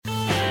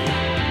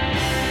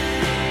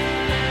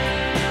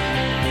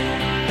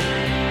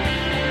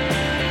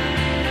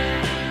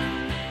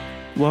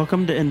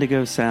Welcome to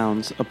Indigo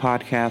Sounds, a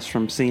podcast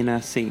from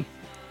CNSC.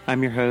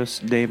 I'm your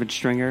host, David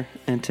Stringer,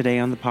 and today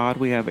on the pod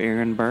we have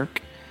Aaron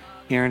Burke.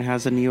 Aaron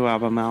has a new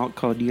album out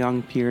called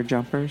Young Pier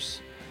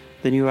Jumpers.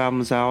 The new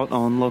album's out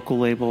on local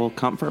label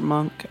Comfort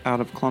Monk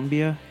out of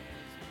Columbia.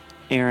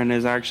 Aaron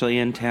is actually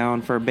in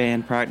town for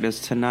band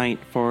practice tonight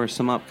for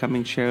some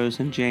upcoming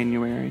shows in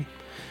January.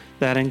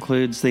 That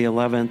includes the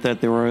 11th at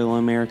the Royal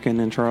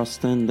American in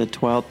Charleston, the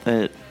 12th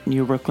at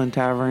New Brooklyn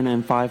Tavern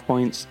and Five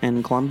Points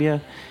in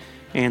Columbia,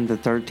 and the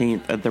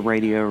 13th at the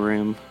Radio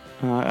Room,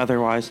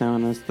 otherwise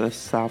known as the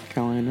South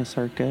Carolina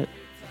Circuit,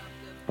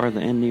 or the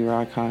Indie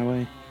Rock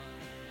Highway.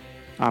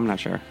 I'm not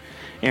sure.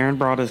 Aaron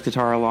brought his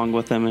guitar along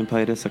with him and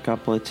played us a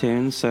couple of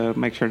tunes, so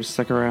make sure to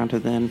stick around to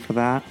the end for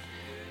that.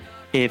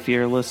 If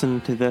you're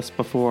listening to this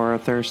before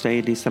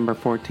Thursday, December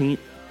 14th,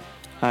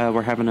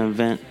 we're having an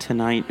event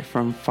tonight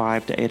from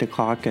 5 to 8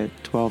 o'clock at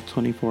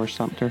 1224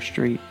 Sumter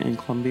Street in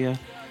Columbia.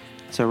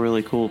 It's a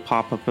really cool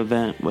pop-up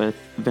event with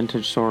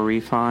Vintage Store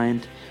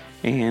Refined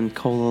and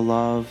Cola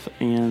Love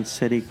and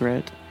City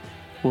Grit.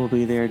 We'll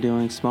be there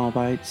doing small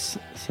bites,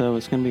 so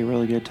it's going to be a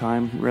really good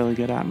time, really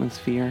good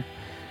atmosphere,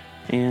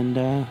 and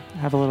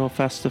have a little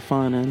festive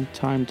fun and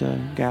time to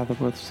gather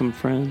with some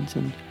friends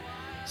and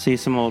see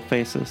some old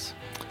faces.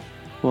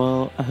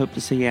 Well, I hope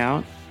to see you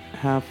out.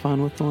 Have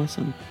fun with the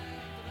listen.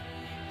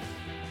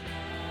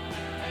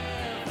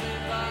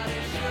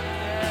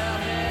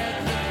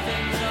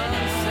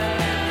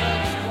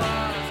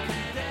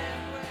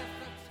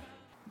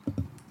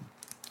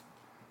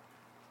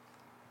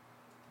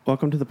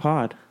 Welcome to the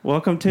pod.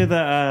 Welcome to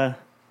the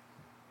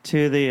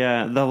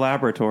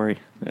laboratory,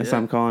 as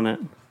I'm calling it,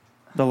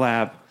 the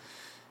lab.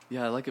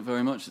 Yeah, I like it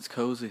very much. It's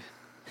cozy.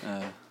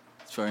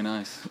 It's very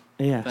nice.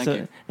 Yeah, Thank so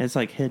you. It's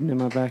like hidden in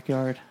my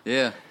backyard.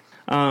 Yeah.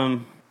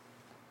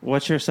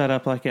 What's your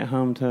setup like at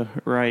home to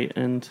write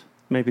and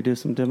maybe do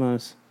some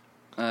demos?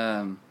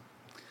 At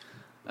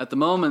the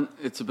moment,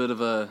 it's a bit of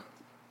a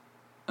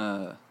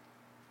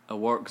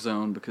work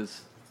zone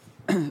because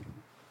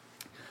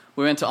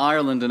we went to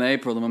Ireland in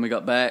April, and when we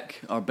got back,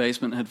 our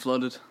basement had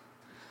flooded.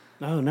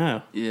 Oh,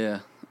 no. Yeah,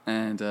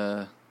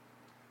 and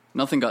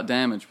nothing got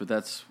damaged, but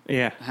that's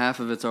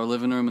half of it's our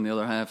living room, and the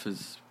other half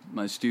is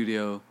my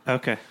studio.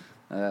 Okay.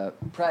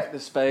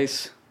 Practice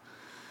space.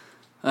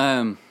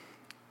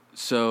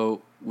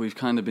 So we've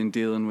kind of been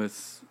dealing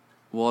with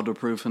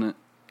waterproofing it.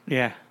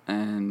 Yeah.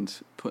 And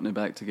putting it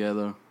back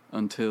together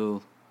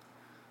until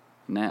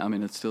now. I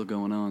mean, it's still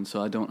going on,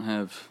 so I don't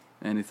have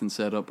anything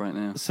set up right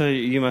now. So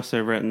you must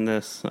have written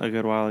this a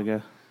good while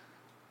ago.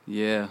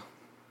 Yeah.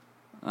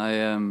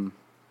 I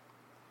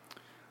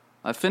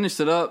finished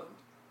it up.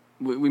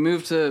 We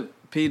moved to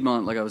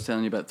Piedmont, like I was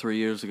telling you, about 3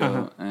 years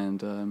ago,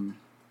 and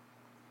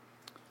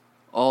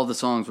all the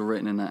songs were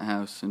written in that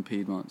house in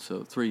Piedmont,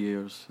 so 3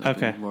 years I've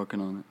been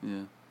working on it,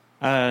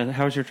 yeah.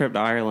 How was your trip to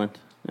Ireland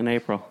in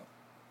April?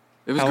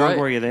 It was How great. long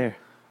were you there?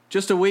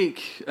 Just a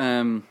week.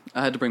 I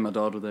had to bring my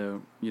daughter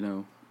there,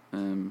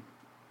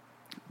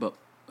 but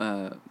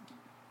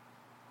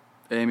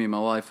Amy, my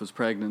wife, was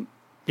pregnant.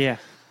 Yeah.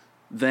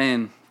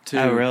 Then, too.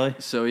 Oh, really?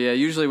 So, yeah,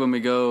 usually when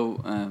we go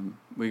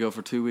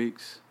for 2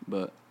 weeks,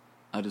 but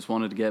I just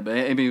wanted to get... But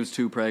Amy was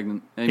too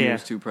pregnant. Amy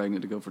was too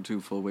pregnant to go for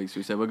 2 full weeks.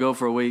 We said, we'll go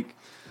for a week,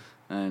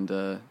 and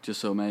just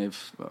so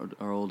Maeve,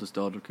 our oldest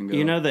daughter, can go.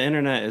 You know, the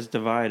internet is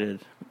divided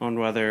on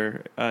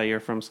whether you're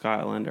from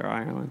Scotland or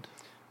Ireland.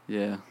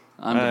 Yeah.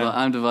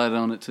 I'm divided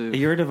on it, too.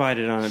 You're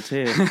divided on it,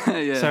 too.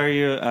 Yeah. So are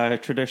you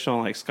traditional,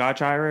 like,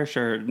 Scotch-Irish,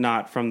 or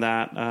not from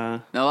that?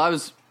 No, I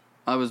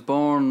was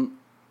born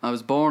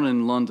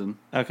in London.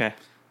 Okay.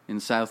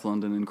 In South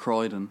London, in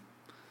Croydon.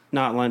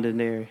 Not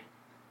Londonderry.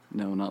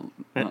 No,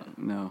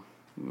 no.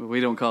 We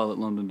don't call it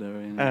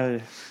Londonderry.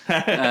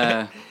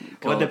 Well,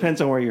 it depends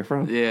on where you're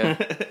from. Yeah.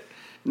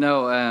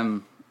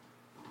 No,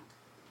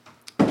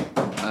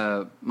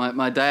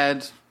 my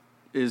dad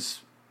is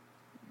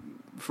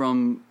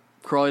from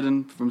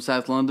Croydon, from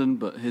South London,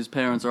 but his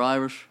parents are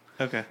Irish.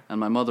 Okay.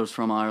 And my mother's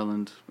from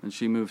Ireland, and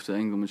she moved to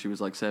England when she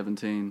was like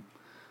 17.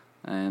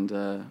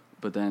 And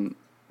but then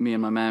me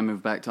and my mum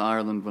moved back to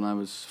Ireland when I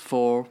was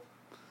 4.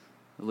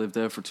 I lived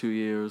there for 2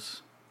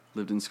 years.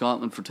 Lived in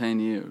Scotland for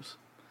 10 years.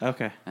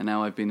 Okay. And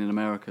now I've been in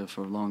America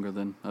for longer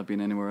than I've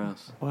been anywhere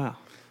else. Wow.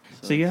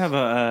 So you have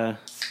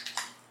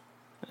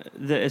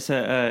it's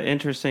a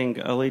interesting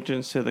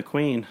allegiance to the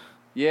Queen.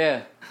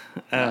 Yeah,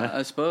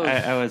 I suppose.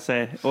 I would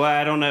say. Well,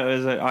 I don't know.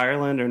 Is it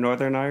Ireland or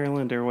Northern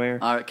Ireland or where?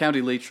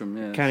 County Leitrim,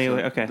 yeah.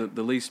 Okay.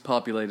 The least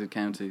populated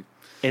county.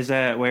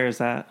 Where is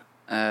that?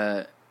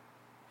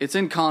 It's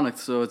in Connacht,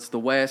 so it's the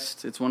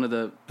west. It's one of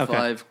the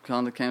 5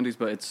 Connacht counties,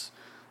 but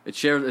it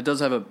shares. It does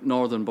have a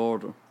northern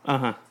border.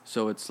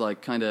 So it's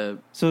like kind of.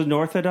 So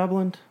north of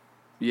Dublin?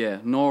 Yeah,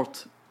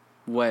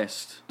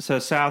 northwest. So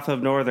south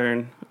of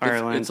Northern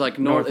Ireland. It's like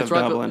north of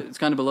right Dublin. It's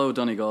kind of below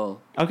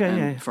Donegal. Okay,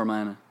 yeah.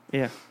 Fermanagh.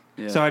 Yeah.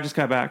 Yeah. So I just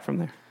got back from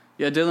there.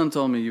 Yeah, Dylan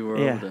told me you were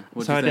over there.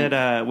 What'd so you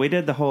think? we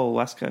did the whole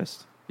West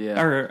Coast.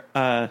 Yeah. Or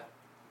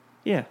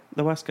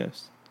the West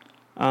Coast.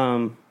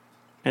 And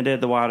did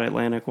the Wild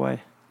Atlantic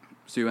Way.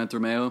 So you went through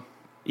Mayo?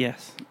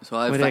 Yes.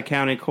 So we did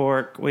County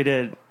Cork. We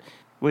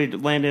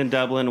landed in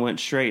Dublin, went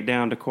straight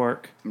down to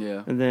Cork.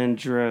 Yeah. And then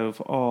drove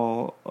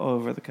all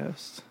over the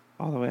coast,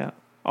 all the way up,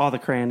 all the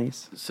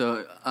crannies.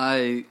 So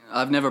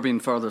I've never been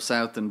further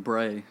south than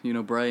Bray. You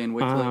know Bray in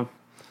Wicklow?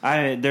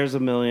 There's a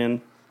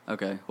million.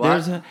 Okay.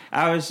 Well,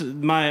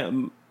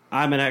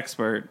 I'm an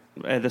expert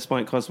at this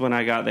point because when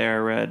I got there, I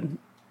read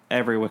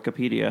every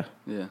Wikipedia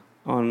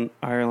on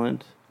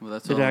Ireland well,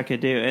 that's that all I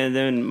could do. And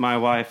then my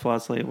wife,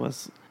 Leslie,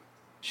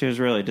 she was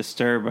really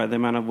disturbed by the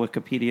amount of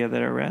Wikipedia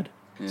that I read.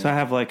 Yeah. So I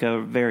have like a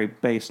very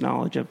base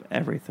knowledge of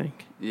everything.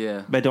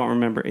 Yeah. But I don't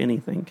remember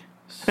anything.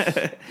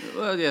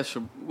 Well, yeah,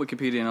 sure.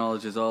 Wikipedia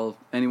knowledge is all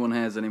anyone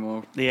has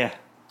anymore. Yeah.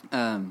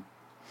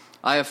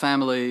 I have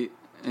family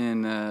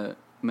in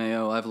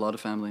Mayo. I have a lot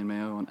of family in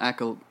Mayo. And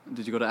Achill.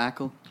 Did you go to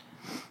Achill?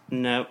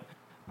 No.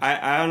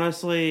 I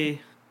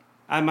honestly,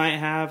 I might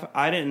have.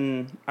 I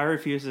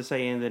refuse to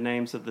say any of the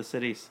names of the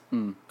cities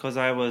because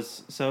I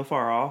was so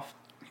far off.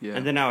 Yeah.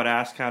 And then I would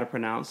ask how to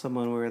pronounce them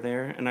when we were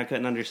there, and I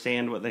couldn't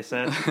understand what they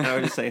said. I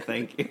would just say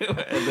thank you,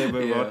 and then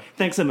move on.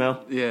 Thanks,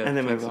 Emil. Yeah. And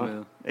then move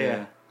on.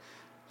 Yeah.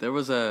 There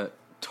was a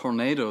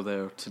tornado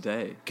there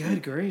today.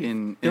 Good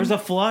grief. There was a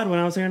flood when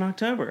I was there in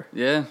October.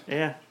 Yeah.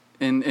 Yeah.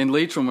 In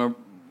Leitrim,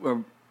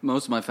 where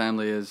most of my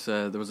family is,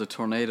 there was a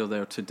tornado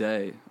there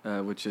today,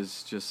 which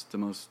is just the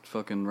most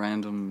fucking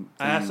random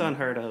thing. That's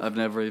unheard of. I've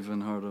never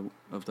even heard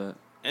of that.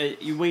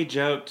 We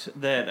joked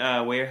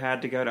that we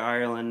had to go to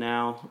Ireland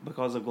now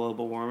because of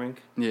global warming.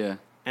 Yeah.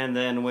 And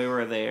then we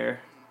were there.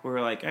 We were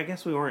like, I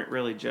guess we weren't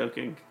really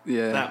joking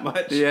that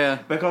much. Yeah.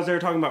 Because they were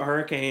talking about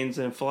hurricanes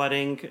and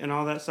flooding and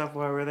all that stuff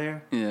while we were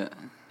there. Yeah.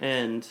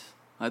 And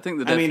I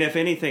think I mean, if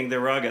anything, the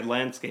rugged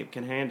landscape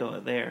can handle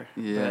it there.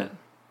 Yeah. But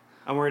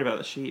I'm worried about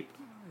the sheep.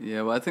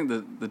 Yeah, well, I think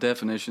the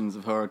definitions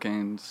of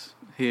hurricanes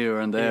here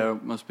and there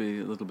must be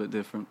a little bit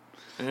different.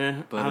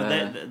 But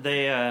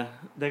they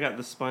got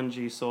the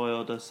spongy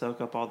soil to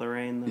soak up all the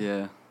rain. Though.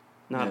 Yeah.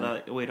 Not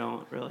that we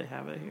don't really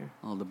have it here.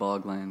 All the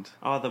bogland.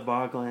 All the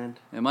bogland.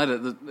 It might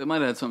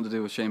have had something to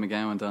do with Shane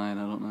McGowan dying.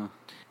 I don't know.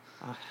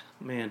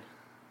 Man,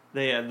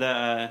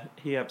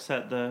 he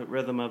upset the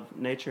rhythm of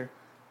nature.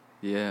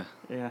 Yeah.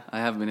 Yeah. I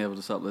haven't been able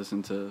to stop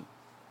listening to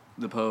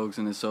the Pogues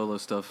and his solo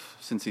stuff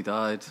since he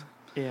died.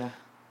 Yeah.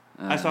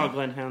 I saw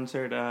Glenn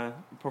Hansard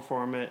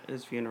perform at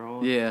his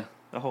funeral. Yeah.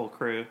 The whole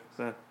crew.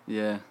 So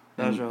yeah.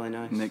 That was really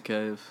nice. Nick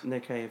Cave.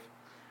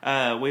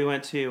 We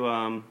went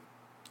to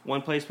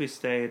one place we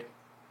stayed.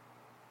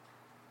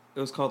 It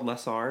was called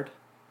Lessard.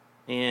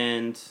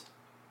 And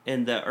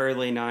in the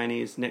early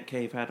 90s, Nick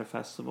Cave had a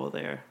festival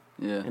there.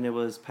 Yeah. And it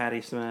was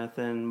Patti Smith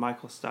and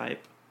Michael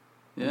Stipe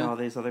and all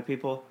these other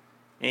people.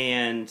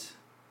 And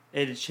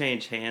it had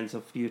changed hands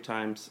a few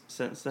times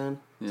since then.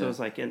 Yeah. So it was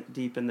like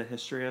deep in the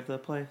history of the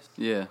place.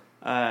 Yeah.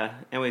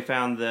 And we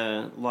found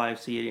the live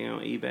CD on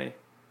eBay.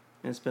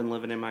 And it's been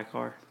living in my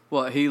car.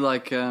 Well, he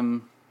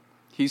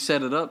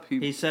set it up?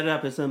 He set it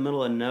up. It's in the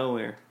middle of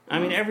nowhere. I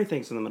mean,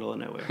 everything's in the middle of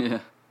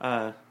nowhere.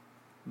 Yeah.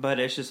 But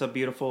it's just a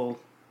beautiful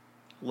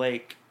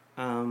lake,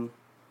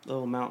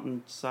 little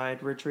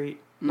mountainside retreat.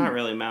 Not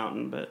really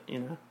mountain, but you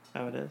know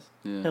how it is.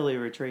 Yeah. Hilly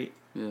retreat.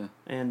 Yeah.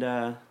 And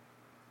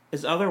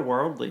it's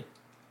otherworldly.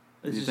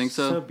 It's you think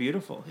so? So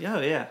beautiful.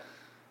 Yeah.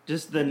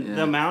 Just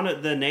the amount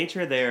of the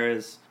nature there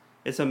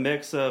it's a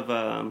mix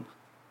of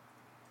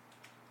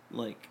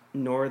like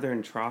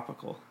northern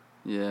tropical.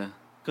 Yeah.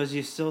 Because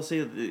you still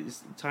see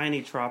these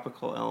tiny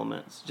tropical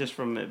elements just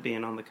from it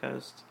being on the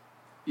coast.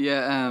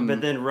 Yeah. But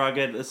then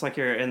rugged. It's like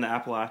you're in the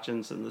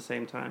Appalachians at the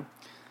same time.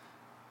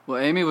 Well,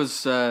 Amy was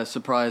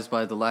surprised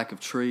by the lack of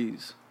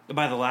trees.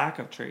 By the lack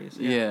of trees.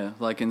 Yeah,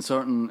 like in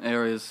certain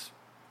areas,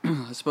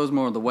 I suppose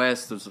more in the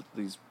west, there's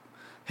these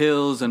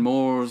hills and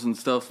moors and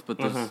stuff, but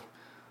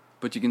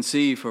but you can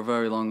see for a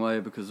very long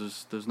way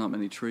because there's not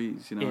many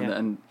trees, you know. Yeah.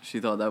 And she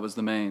thought that was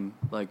the main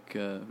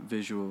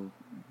visual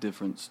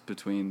difference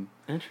between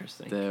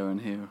there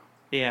and here.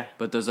 Yeah.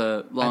 But there's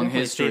a long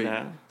history. See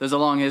that. There's a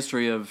long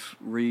history of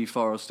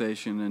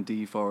reforestation and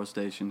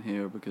deforestation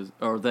here because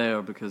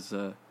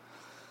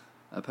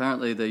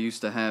apparently they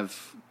used to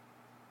have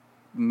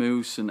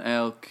moose and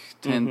elk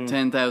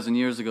 10,000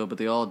 years ago, but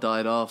they all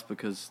died off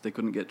because they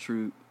couldn't get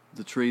through.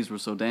 The trees were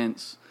so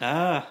dense.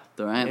 Their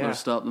antlers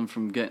stopped them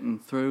from getting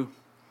through,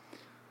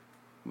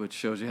 which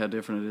shows you how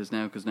different it is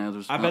now because now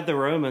there's... I bet the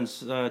Romans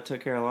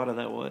took care of a lot of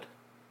that wood.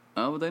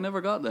 Oh, but they never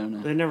got there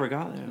now. They never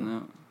got there.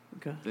 No.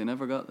 Okay. They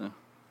never got there.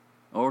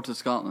 Or to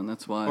Scotland,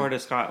 that's why. Or to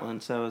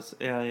Scotland, so it's...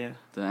 Yeah.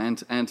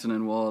 The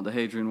Antonin Wall, the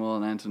Hadrian Wall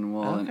and Antonin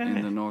Wall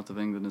in the north of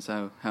England is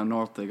how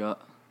north they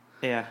got.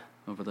 Yeah.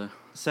 Over there.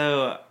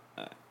 So,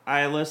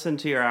 I listened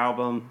to your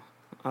album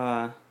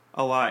a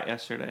lot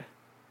yesterday.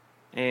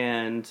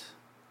 And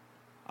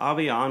I'll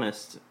be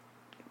honest,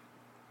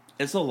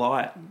 it's a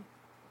lot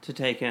to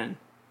take in.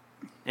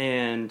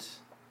 And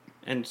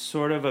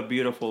sort of a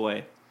beautiful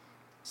way.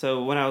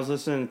 So when I was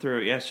listening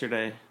through it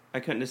yesterday, I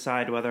couldn't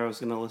decide whether I was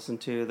going to listen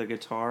to the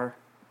guitar,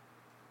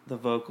 the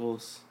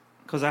vocals,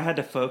 because I had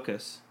to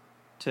focus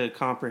to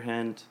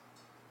comprehend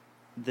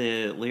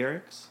the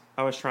lyrics.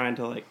 I was trying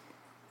to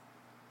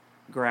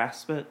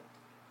grasp it,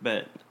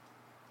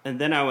 and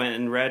then I went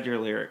and read your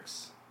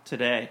lyrics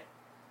today,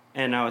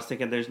 and I was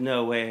thinking, there's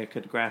no way I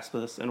could grasp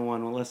this in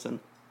one listen,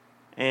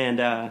 and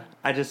I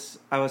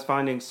was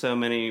finding so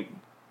many.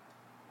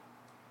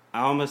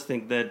 I almost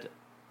think that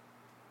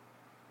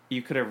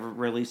you could have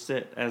released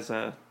it as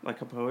a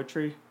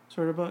poetry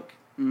sort of book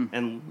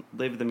and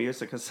leave the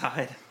music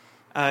aside.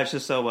 It's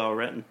just so well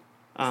written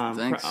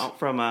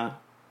from a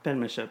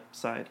penmanship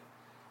side,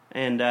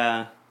 and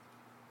I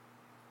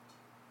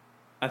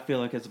feel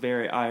like it's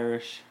very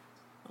Irish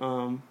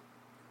to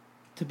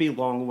be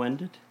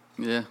long-winded.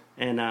 Yeah,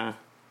 and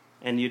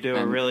you do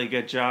a really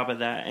good job of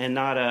that, and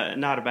not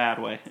a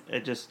bad way.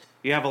 It just,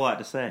 you have a lot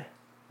to say.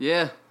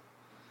 Yeah.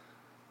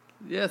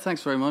 Yeah,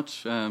 thanks very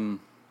much. Yeah,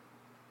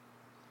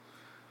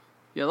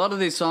 a lot of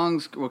these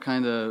songs were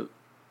kind of,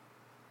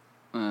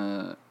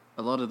 a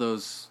lot of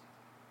those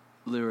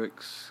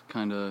lyrics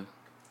kind of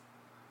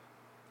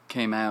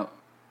came out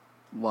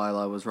while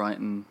I was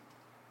writing,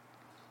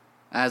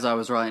 as I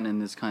was writing in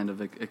this kind of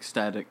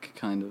ecstatic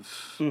kind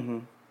of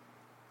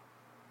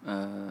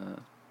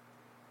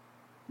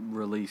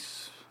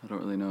release. I don't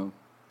really know.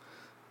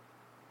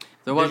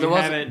 Did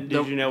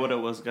you know what it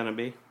was going to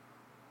be?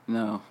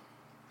 No.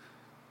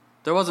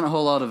 There wasn't a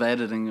whole lot of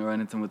editing or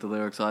anything with the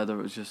lyrics either.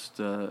 It was just,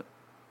 I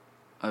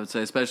would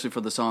say, especially for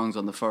the songs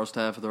on the first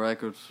half of the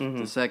record.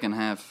 The second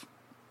half,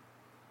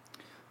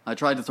 I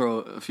tried to throw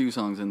a few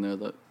songs in there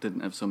that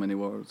didn't have so many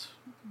words.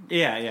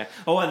 Yeah.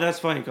 Oh, well, that's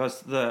funny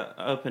because the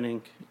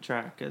opening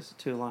track is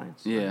 2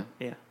 lines. Yeah.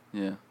 Right?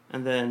 Yeah.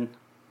 And then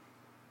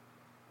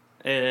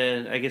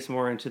I guess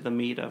more into the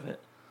meat of it.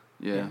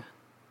 Yeah.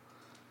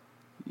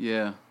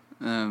 Yeah,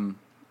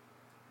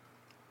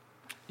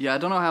 I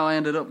don't know how I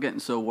ended up getting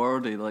so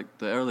wordy. Like,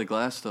 the early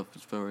Glass stuff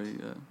is very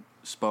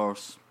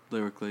sparse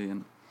lyrically,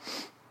 and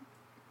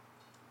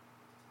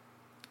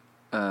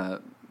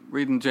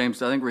reading James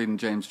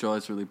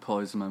Joyce really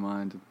poisoned my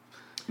mind.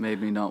 It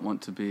made me not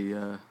want to be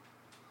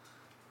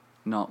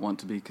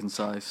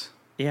concise.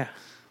 Yeah.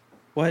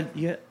 Well,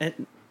 you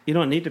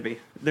don't need to be.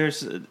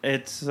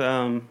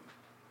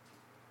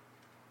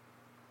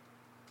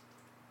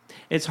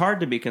 It's hard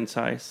to be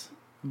concise,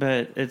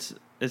 but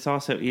it's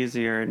also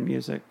easier in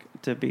music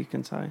to be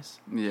concise.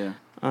 Yeah.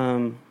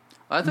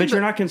 But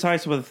you're not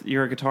concise with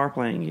your guitar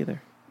playing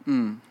either.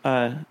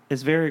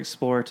 It's very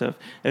explorative.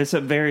 It's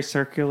a very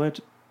circular.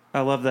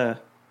 I love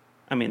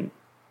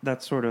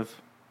that's sort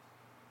of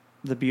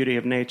the beauty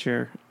of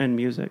nature and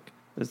music,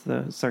 is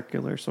the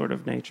circular sort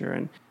of nature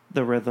and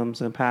the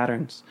rhythms and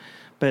patterns.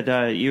 But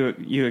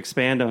you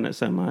expand on it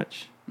so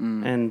much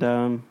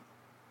and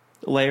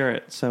layer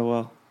it so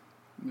well.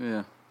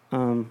 Yeah.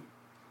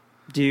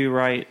 Do you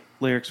write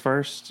lyrics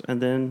first and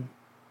then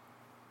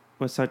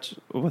with an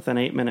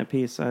 8-minute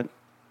piece? I'm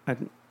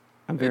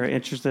very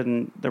interested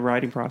in the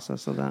writing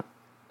process of that.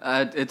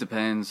 It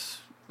depends.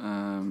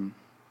 Are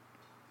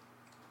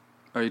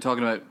you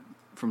talking about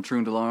From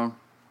Troon to Larne?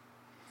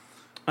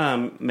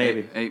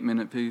 Maybe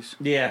 8-minute piece.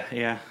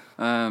 Yeah.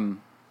 That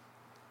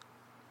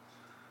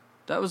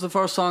was the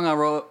first song I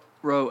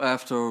wrote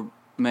after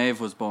Maeve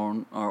was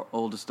born, our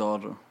oldest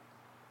daughter,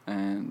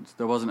 and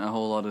there wasn't a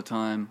whole lot of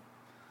time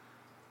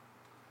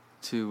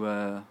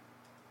to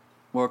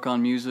work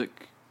on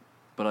music,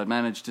 but I'd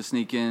managed to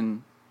sneak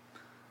in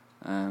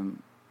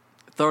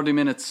 30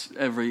 minutes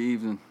every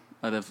evening.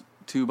 I'd have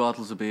 2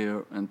 bottles of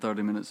beer and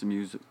 30 minutes of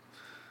music.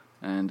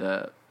 And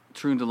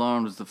Troon to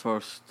Larne was the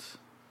first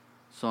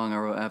song I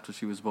wrote after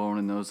she was born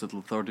in those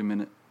little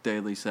 30-minute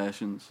daily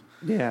sessions.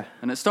 Yeah.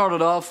 And it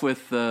started off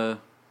with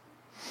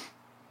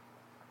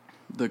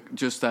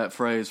just that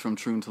phrase, From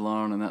Troon to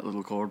Larne, and that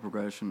little chord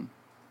progression.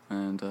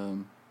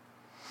 And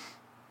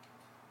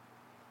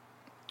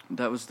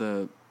that was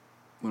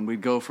when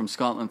we'd go from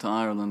Scotland to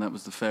Ireland, that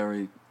was the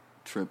ferry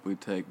trip we'd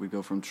take. We'd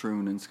go from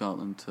Troon in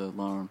Scotland to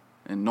Larne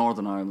in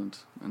Northern Ireland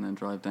and then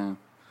drive down.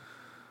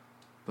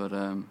 But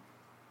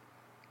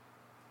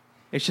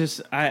it's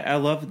just, I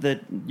love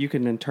that you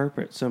can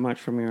interpret so much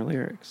from your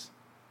lyrics.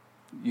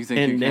 You think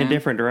you can? In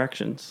different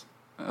directions.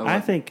 I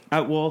think, I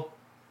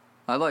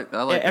like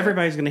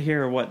everybody's going to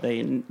hear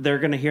they're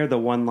going to hear the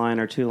 1 line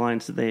or 2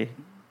 lines that they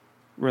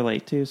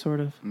relate to, sort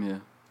of. Yeah.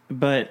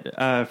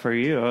 But for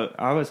you,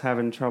 I was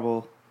having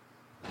trouble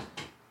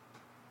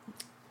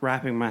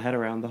wrapping my head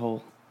around the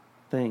whole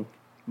thing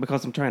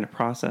because I'm trying to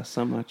process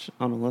so much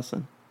on a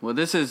listen. Well,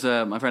 this is,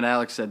 my friend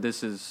Alex said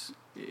this is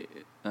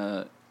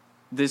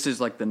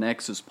like the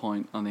nexus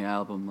point on the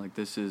album. Like,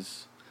 this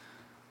is,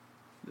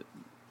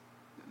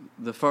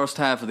 the first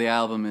half of the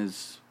album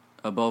is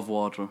above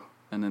water,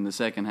 and then the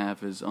second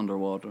half is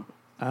underwater.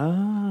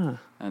 Ah.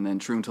 And then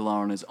Troon to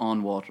Larne is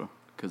on water,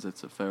 because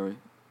it's a ferry.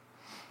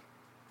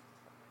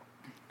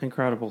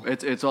 Incredible.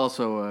 It's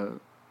also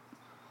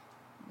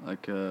a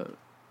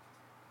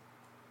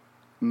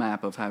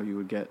map of how you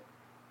would get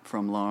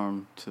from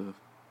Larne to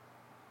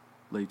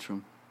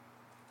Leitrim.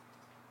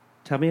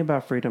 Tell me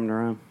about Freedom to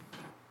Roam.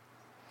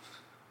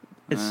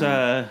 It's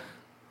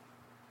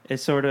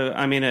sort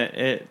of,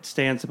 it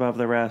stands above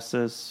the rest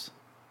as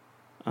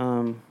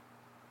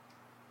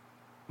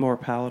more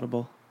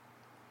palatable.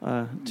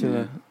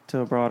 to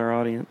a broader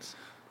audience,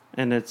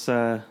 and it's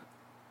I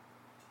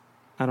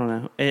don't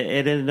know.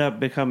 It ended up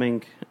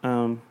becoming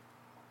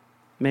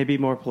maybe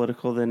more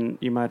political than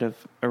you might have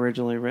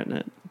originally written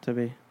it to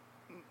be.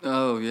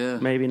 Oh yeah.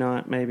 Maybe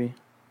not. Maybe.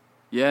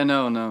 Yeah.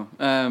 No.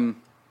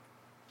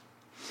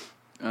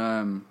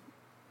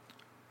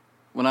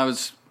 When I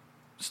was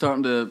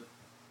starting to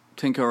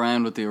tinker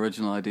around with the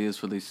original ideas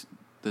for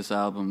this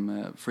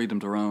album, Freedom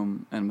to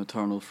Roam and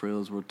Maternal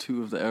Frills were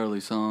two of the early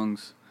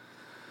songs.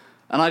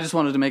 And I just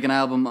wanted to make an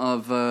album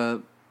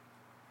of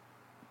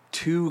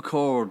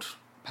 2-chord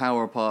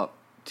power pop,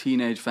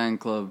 teenage fan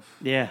club,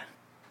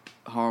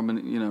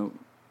 harmony,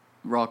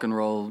 rock and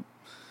roll.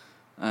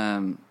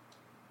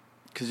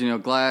 Because,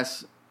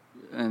 Glass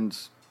and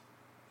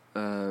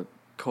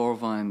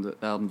Corvine, the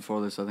album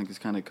before this, I think is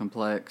kind of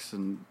complex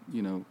and,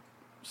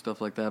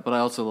 stuff like that. But I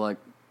also like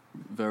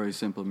very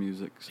simple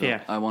music. So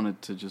I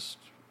wanted to just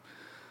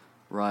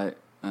write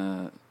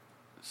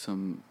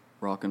some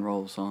rock and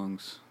roll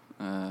songs.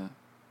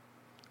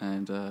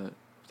 And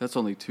that's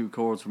only 2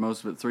 chords for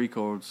most of it, 3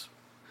 chords.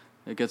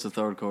 It gets a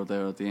 3rd chord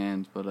there at the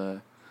end, but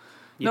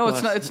no,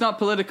 it's not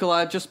political.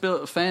 I just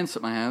built a fence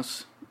at my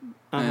house,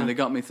 and it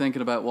got me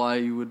thinking about why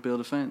you would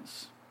build a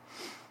fence.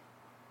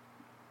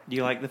 Do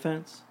you like the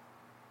fence?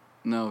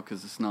 No,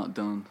 because it's not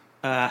done.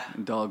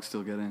 Dogs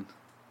still get in.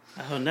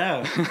 Oh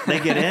no,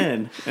 they get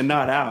in and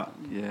not out.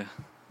 Yeah.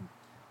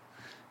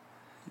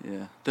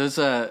 There's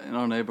in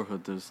our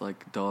neighborhood. There's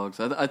like dogs.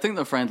 I think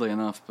they're friendly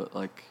enough, but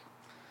like.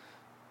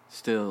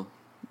 Still,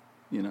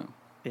 Yeah.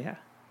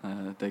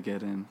 They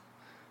get in.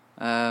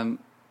 Yeah,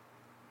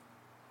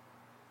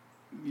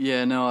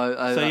 no,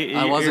 I So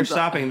I wasn't you're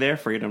stopping their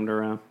freedom to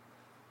roam.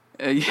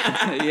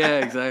 Yeah,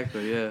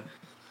 exactly, yeah.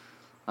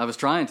 I was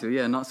trying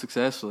to, not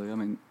successfully. I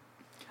mean,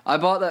 I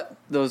bought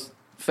those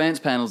fence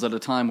panels at a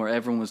time where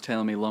everyone was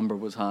telling me lumber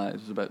was high. It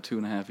was about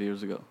 2.5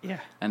 years ago. Yeah.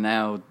 And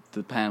now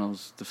the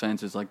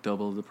fence is like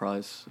double the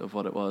price of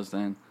what it was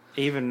then.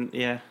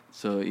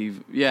 So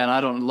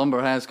and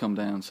lumber has come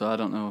down, so I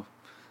don't know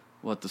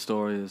what the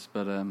story is,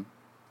 but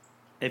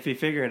if you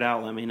figure it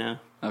out, let me know.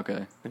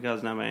 Okay.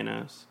 Because nobody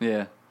knows.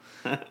 Yeah.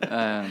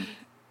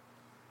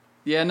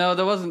 No,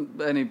 there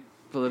wasn't any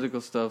political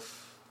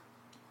stuff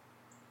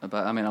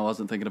about. I mean, I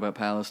wasn't thinking about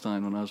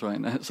Palestine when I was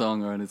writing that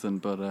song or anything,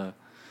 but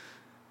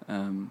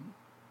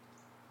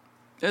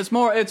it's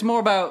more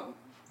about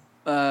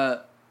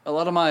a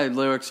lot of my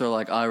lyrics are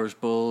like Irish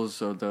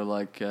bulls, or they're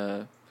like.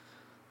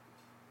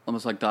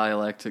 Almost like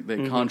dialectic.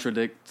 They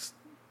contradict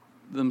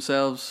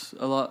themselves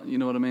a lot, you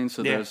know what I mean?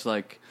 So there's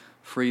like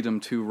freedom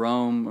to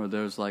roam, or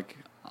there's like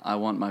I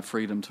want my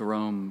freedom to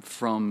roam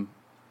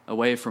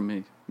away from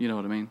me, you know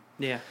what I mean?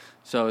 Yeah.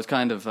 So it's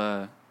kind of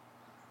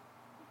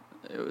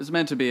it was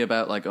meant to be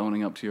about like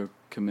owning up to your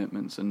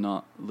commitments and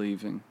not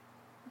leaving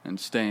and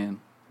staying.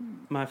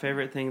 My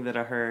favorite thing that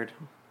I heard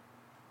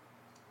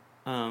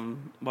while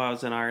I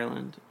was in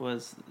Ireland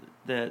was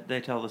that they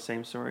tell the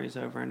same stories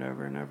over and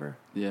over and over.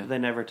 Yeah. They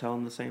never tell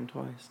them the same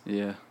twice.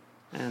 Yeah.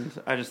 And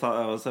I just thought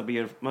that was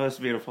the most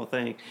beautiful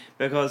thing.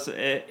 Because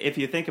if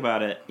you think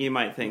about it, you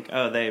might think,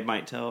 they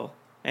might tell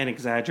an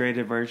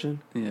exaggerated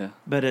version. Yeah.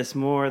 But it's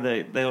more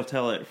that they'll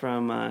tell it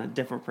from a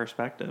different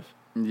perspective.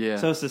 Yeah.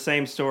 So it's the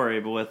same story,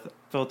 but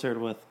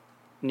filtered with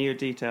new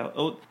detail.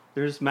 Oh,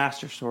 there's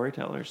master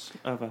storytellers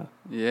of a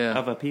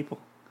people.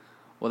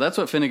 Well, that's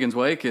what Finnegan's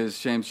Wake is.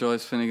 James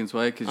Joyce Finnegan's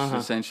Wake is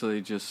essentially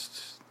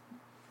just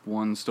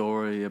one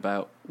story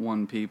about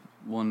one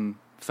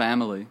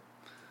family,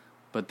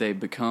 but they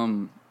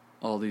become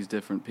all these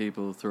different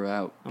people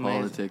throughout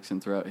politics and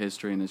throughout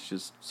history, and it's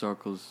just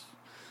circles.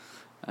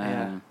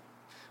 But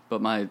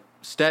he's my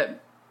stepdad,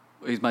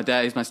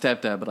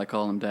 but I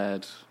call him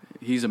Dad.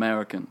 He's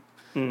American.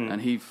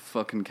 And he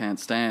fucking can't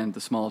stand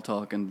the small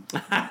talk and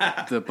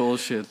the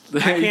bullshit. I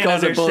can't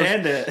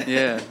understand it.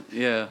 Yeah.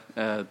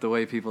 The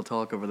way people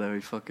talk over there,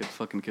 he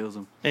fucking kills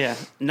them. Yeah,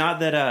 not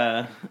that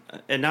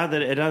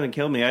it doesn't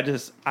kill me.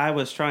 I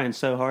was trying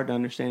so hard to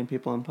understand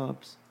people in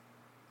pubs.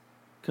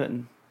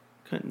 Couldn't.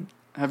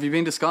 Have you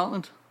been to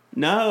Scotland?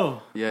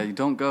 No. Yeah, you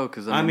don't go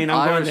because I'm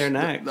going there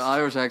next. The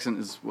Irish accent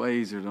is way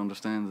easier to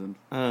understand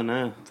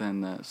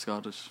than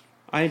Scottish.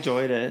 I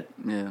enjoyed it.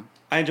 Yeah.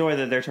 I enjoy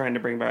that they're trying to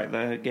bring back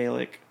the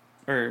Gaelic,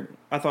 or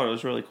I thought it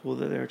was really cool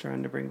that they were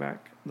trying to bring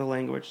back the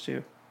language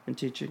too and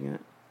teaching it.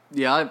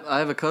 Yeah, I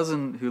have a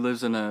cousin who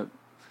lives in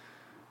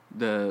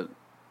the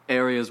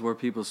areas where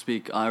people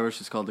speak Irish.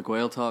 It's called the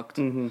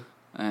Gaeltacht.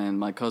 And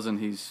my cousin,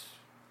 he's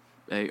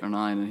 8 or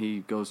 9, and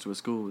he goes to a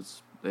school.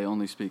 They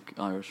only speak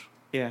Irish.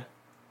 Yeah.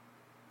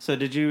 So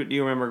do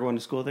you remember going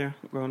to school there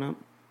growing up?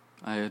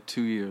 I had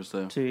 2 years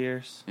there. 2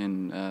 years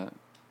in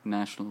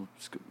national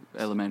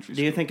elementary school.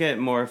 Do you think it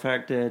more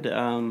affected?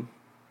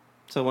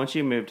 So once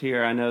you moved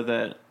here, I know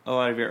that a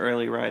lot of your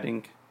early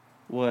writing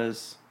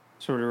was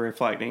sort of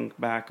reflecting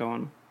back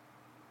on,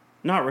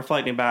 not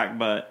reflecting back,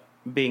 but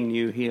being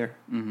new here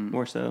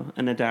more so,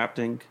 and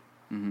adapting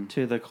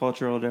to the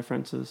cultural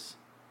differences.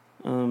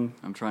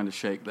 I'm trying to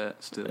shake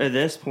that still. At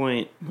this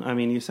point, I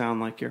mean, you sound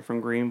like you're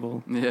from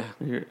Greenville. Yeah.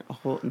 You're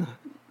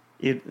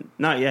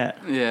Not yet.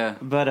 Yeah.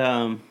 But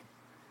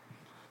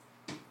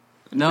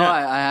No, No.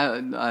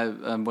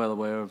 I'm well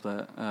aware of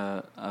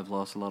that. I've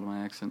lost a lot of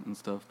my accent and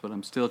stuff, but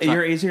I'm still trying.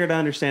 You're easier to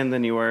understand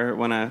than you were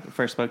when I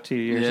first spoke to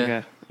you years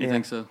ago. You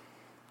think so?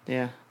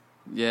 Yeah.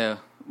 Yeah.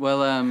 Well,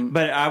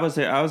 But I was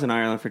in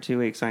Ireland for 2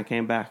 weeks and I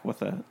came back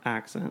with an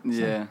accent. So.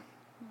 yeah.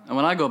 And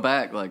when I go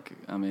back, like,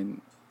 I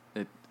mean,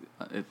 it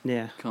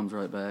Yeah. comes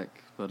right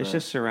back. But It's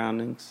just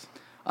surroundings.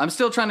 I'm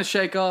still trying to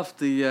shake off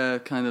the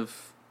kind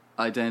of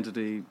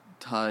identity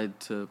tied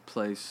to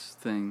place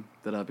thing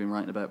that I've been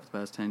writing about for the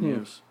past 10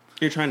 years.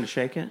 You're trying to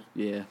shake it?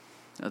 Yeah,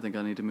 I think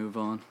I need to move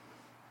on.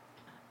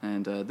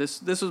 And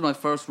this was my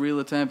first real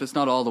attempt. It's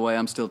not all the way.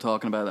 I'm still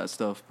talking about that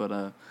stuff, but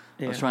I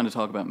was trying to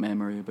talk about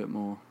memory a bit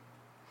more.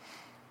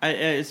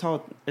 It's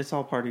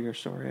all part of your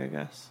story, I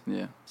guess.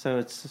 Yeah. So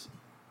it's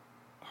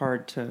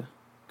hard to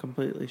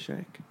completely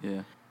shake.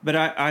 Yeah. But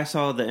I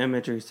saw the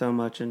imagery so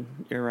much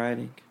in your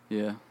writing.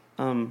 Yeah.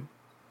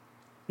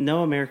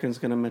 No American's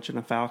going to mention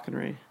a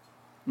falconry.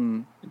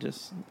 Mm.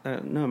 Just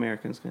no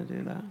American's going to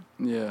do that.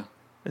 Yeah.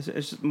 It's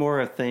just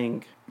more a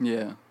thing.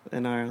 Yeah.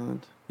 In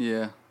Ireland.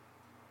 Yeah.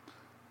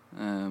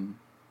 Werner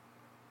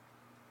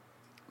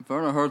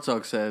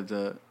Herzog said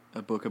there's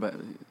a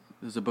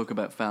book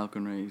about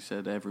falconry. He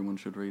said everyone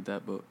should read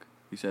that book.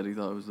 He said he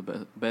thought it was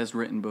the best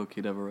written book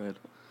he'd ever read.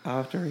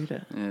 I'll have to read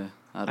it. Yeah,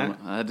 I don't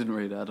know. I didn't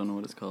read it. I don't know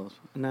what it's called.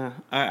 No,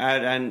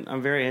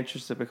 I'm very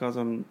interested because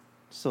I'm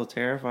still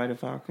terrified of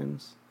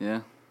falcons.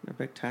 Yeah, they're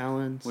big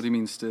talons. What do you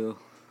mean still?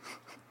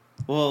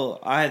 Well,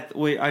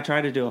 I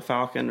tried to do a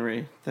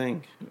falconry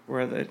thing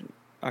where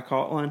I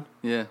caught one.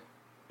 Yeah.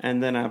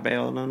 And then I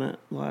bailed on it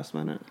last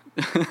minute.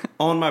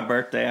 On my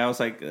birthday, I was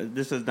like,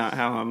 "This is not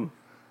how I'm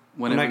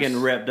not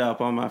getting ripped up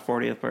on my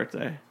 40th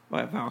birthday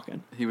by a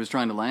falcon." He was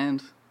trying to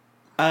land.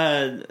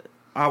 I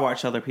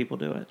watched other people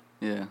do it.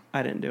 Yeah.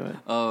 I didn't do it.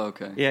 Oh,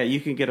 okay. Yeah, you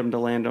can get them to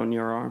land on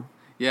your arm.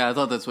 Yeah, I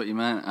thought that's what you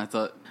meant. I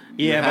thought.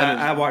 Yeah, but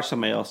I watched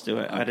somebody else do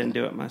it. Okay. I didn't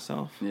do it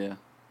myself. Yeah.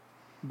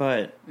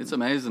 But it's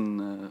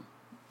amazing.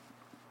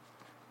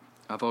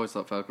 I've always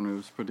thought falconry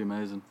was pretty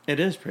amazing. It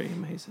is pretty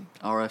amazing.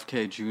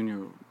 RFK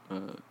Jr.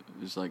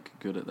 Is like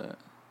good at that,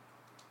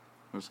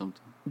 or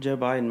something. Joe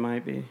Biden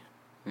might be.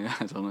 Yeah,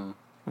 I don't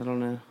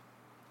know.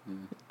 Yeah.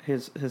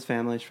 His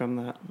family's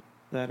from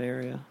that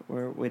area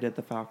where we did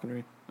the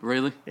falconry.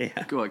 Really?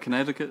 Yeah. Go on,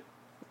 Connecticut?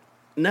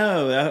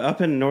 No, up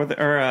in north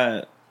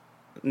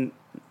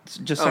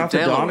just south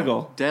Delaware. of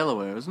Donegal.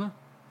 Delaware, isn't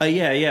it?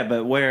 Yeah,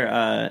 but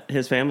where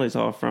his family's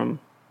all from,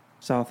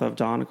 south of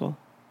Donegal.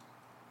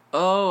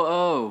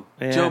 Oh,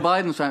 yeah. Joe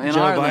Biden's family in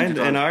Ireland.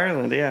 In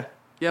Ireland, yeah.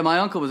 Yeah, my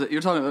uncle was.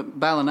 You're talking about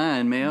Ballina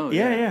and Mayo.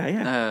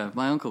 Yeah.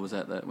 My uncle was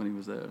at that when he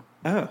was there.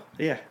 Oh,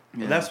 yeah.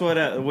 That's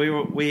what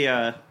we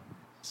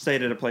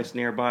stayed at a place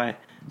nearby.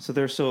 So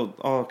there's still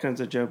all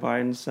kinds of Joe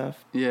Biden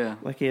stuff. Yeah,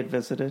 like he had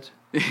visited.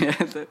 Yeah,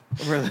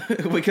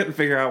 we couldn't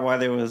figure out why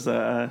there was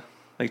like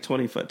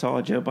 20-foot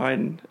tall Joe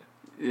Biden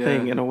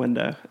thing in a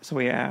window. So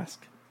we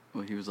asked.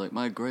 Well, he was like,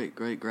 my great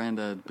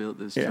granddad built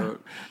this church.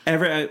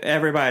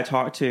 Everybody I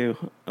talked to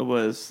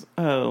was,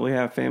 we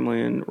have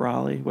family in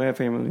Raleigh, we have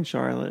family in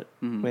Charlotte,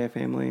 we have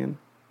family in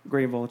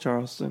Greenville,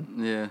 Charleston.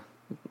 Yeah,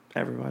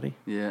 everybody.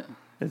 Yeah,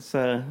 it's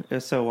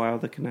so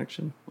wild, the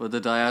connection. Well,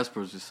 the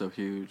diaspora is just so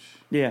huge.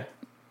 Yeah,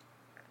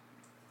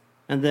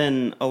 and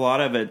then a lot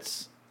of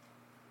it's.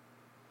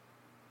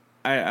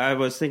 I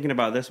was thinking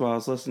about this while I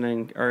was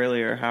listening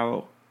earlier,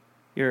 how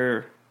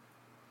you're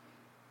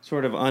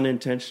sort of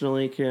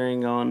unintentionally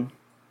carrying on.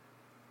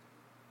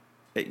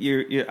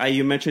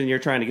 You mentioned you're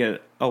trying to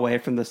get away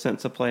from the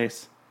sense of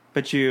place,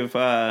 but you've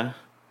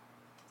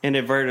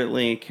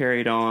inadvertently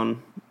carried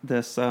on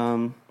this.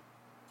 A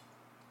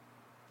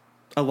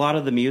lot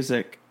of the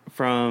music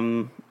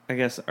from, I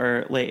guess,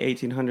 our late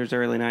 1800s,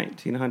 early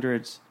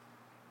 1900s,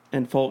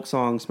 and folk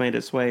songs made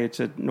its way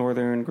to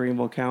northern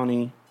Greenville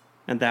County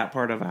and that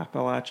part of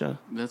Appalachia.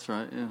 That's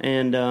right, yeah.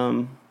 And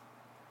I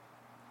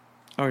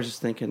was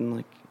just thinking,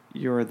 like,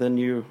 you're the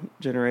new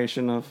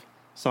generation of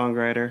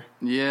songwriter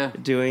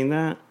doing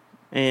that.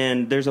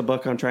 And there's a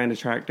book I'm trying to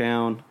track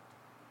down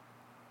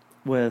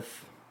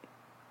with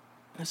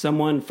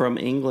someone from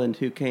England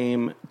who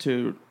came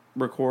to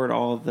record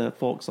all of the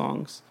folk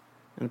songs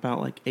in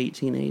about like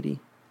 1880.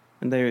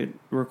 And they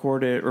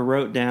recorded or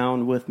wrote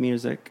down with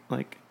music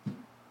like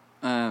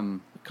a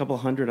couple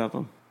hundred of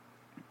them.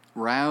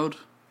 Roud?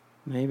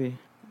 Maybe.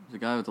 The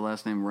guy with the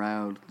last name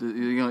Roud.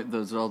 You know,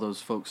 there's all those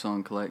folk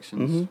song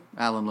collections. Mm-hmm.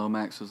 Alan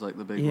Lomax was like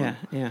the big one.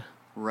 Yeah.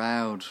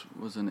 Roud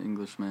was an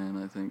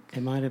Englishman, I think.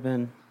 It might have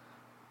been.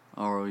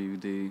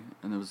 Roud. And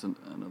there was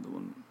another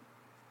one.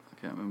 I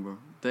can't remember.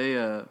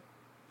 There's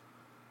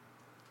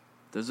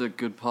a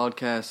good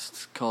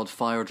podcast called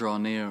Fire Draw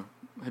Near.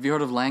 Have you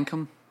heard of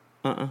Lankum?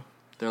 Uh-uh.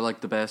 They're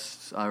like the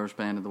best Irish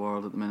band in the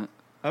world at the minute.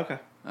 Okay.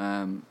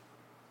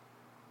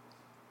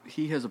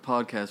 He has a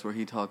podcast where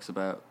he talks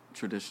about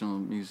traditional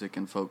music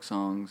and folk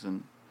songs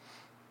and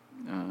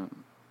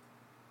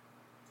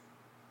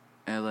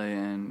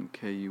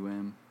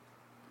Lankum,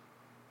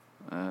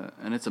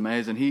 and it's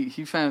amazing.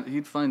 He'd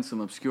find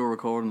some obscure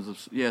recordings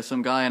of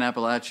some guy in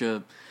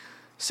Appalachia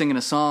singing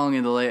a song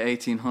in the late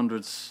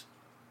 1800s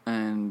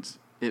and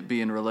it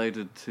being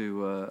related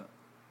to,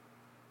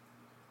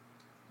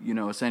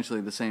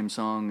 essentially the same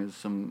song as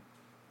some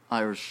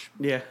Irish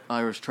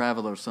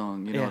traveler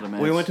song. You know what I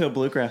mean? We went to a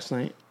bluegrass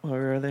night while we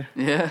were there.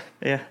 Yeah?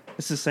 Yeah.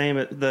 It's the same.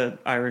 The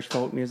Irish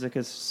folk music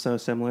is so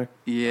similar.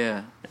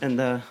 Yeah.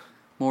 And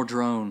more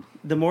drone.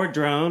 The more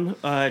drone,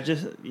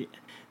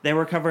 they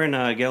were covering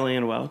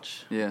Gillian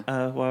Welch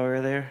while we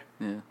were there.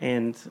 Yeah.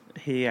 And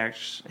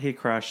he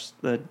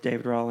crushed the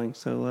David Rawlings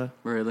solo.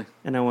 Really?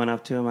 And I went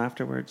up to him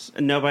afterwards.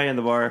 And nobody in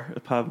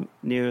the pub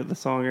knew the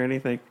song or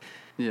anything.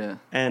 Yeah.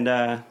 And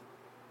I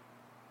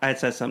had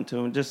said something to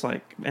him, just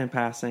like in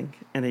passing.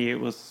 And he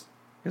was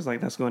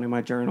like, that's going in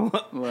my journal.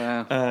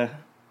 Wow.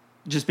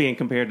 Just being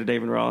compared to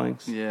David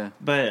Rawlings. Yeah.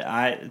 But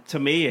I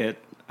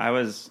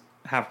was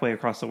halfway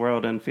across the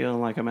world and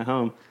feeling like I'm at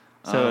home.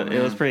 So it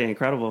was pretty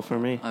incredible for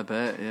me. I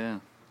bet, yeah.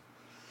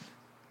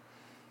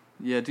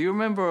 Yeah, do you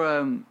remember,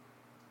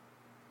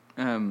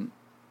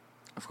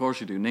 of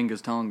course you do,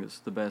 Ningas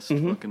Tongas, the best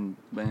fucking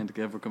band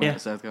to ever come out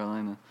of South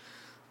Carolina.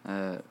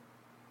 I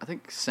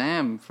think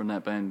Sam from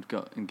that band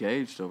got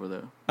engaged over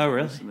there. Oh,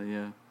 really? Recently,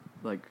 yeah.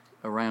 Like,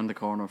 around the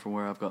corner from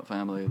where I've got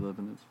family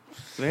living.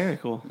 Very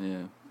cool.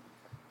 Yeah.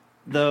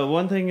 The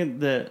one thing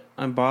that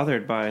I'm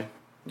bothered by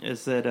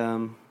is that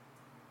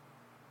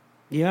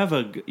you have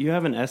an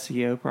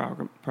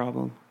SEO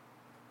problem.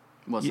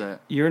 What's that?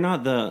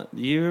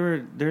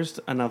 There's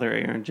another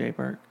Aaron J.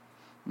 Burke.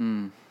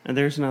 And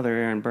there's another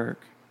Aaron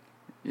Burke.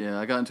 Yeah,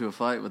 I got into a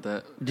fight with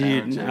that.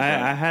 Dude,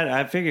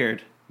 I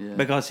figured. Yeah.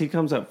 Because he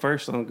comes up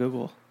first on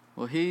Google.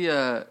 Well, he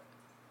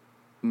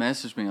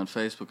messaged me on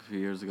Facebook a few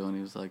years ago and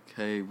he was like,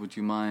 hey, would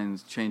you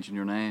mind changing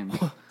your name?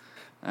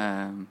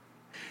 I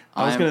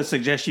was going to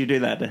suggest you do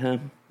that to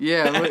him.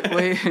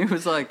 Yeah, he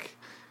was like,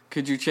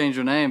 could you change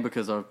your name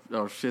because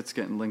our shit's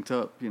getting linked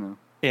up, you know?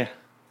 Yeah.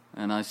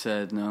 And I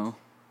said no.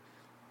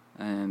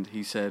 And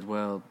he said,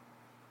 well,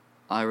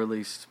 I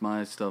released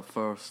my stuff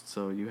first,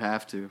 so you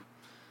have to.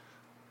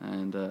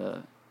 And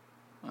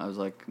I was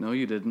like, no,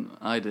 you didn't.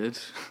 I did.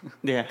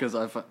 Yeah. Because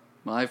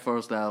my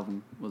first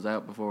album was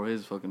out before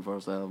his fucking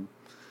first album.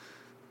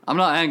 I'm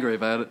not angry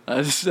about it.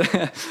 I just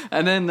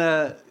and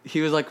then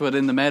he was like, but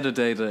in the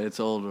metadata, it's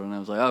older. And I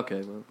was like,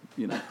 okay, well,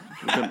 we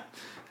couldn't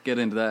get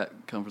into that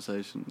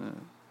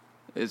conversation.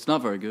 It's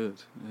not very good,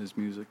 his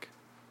music.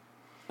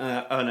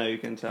 Oh, no, you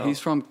can tell. He's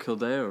from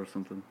Kildare or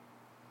something.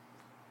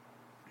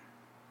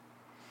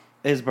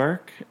 Is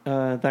Burke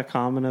that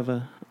common of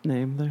a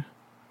name there?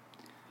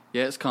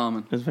 Yeah, it's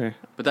common. It's very.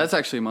 But that's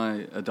actually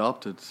my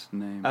adopted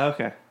name. Oh,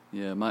 okay.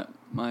 Yeah, my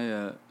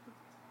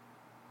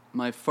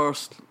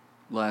first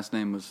last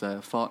name was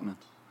Faughtman.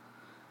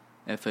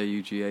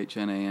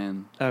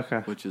 Faughnan. Okay.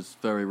 Which is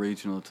very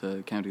regional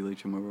to County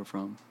Leitrim, where we're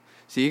from.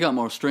 See, you got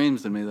more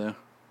streams than me there.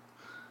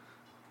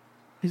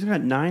 He's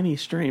got 90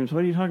 streams.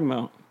 What are you talking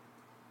about?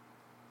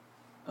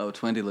 Oh,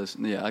 20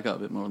 listen. Yeah, I got a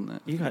bit more than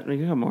that. You got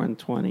more than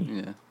 20.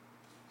 Yeah.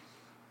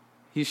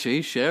 He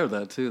shared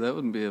that too. That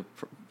wouldn't be a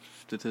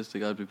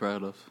statistic I'd be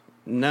proud of.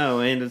 No,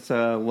 and it's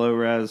a low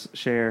res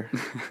share.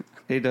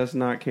 He does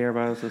not care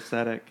about his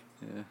aesthetic.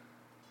 Yeah.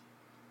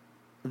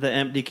 The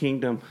Empty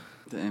Kingdom.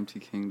 The Empty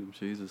Kingdom,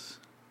 Jesus.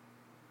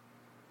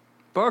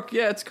 Burke,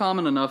 yeah, it's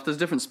common enough. There's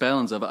different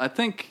spellings of it. I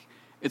think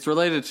it's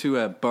related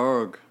to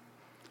Burgh.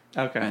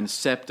 Okay. And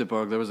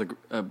Septemberg. There was a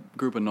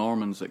group of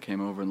Normans that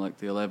came over in like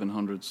the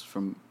 1100s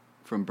from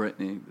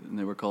Brittany, and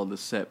they were called the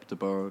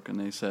Septemberg, and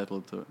they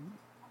settled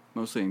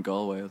mostly in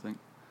Galway, I think.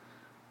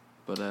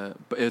 But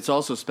it's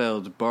also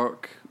spelled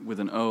Burke with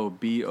an O,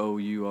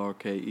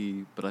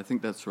 Bourke. But I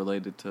think that's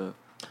related to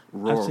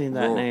Rourke. I've seen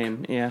that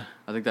name. Yeah.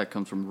 I think that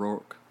comes from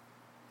Rourke.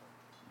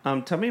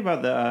 Tell me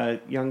about the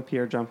Young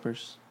Pier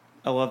Jumpers.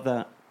 I love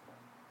that.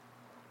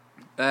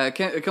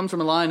 It comes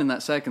from a line in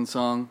that second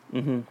song.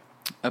 Mm-hmm.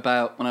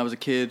 About when I was a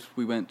kid,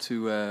 we went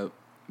to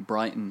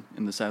Brighton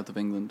in the south of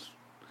England.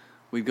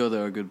 We'd go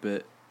there a good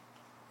bit.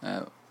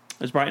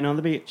 Is Brighton on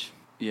the beach?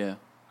 Yeah.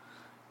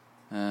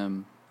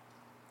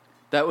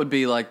 That would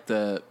be like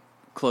the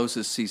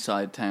closest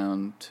seaside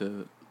town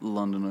to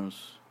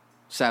Londoners.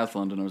 South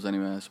Londoners,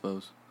 anyway, I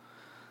suppose.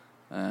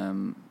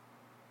 And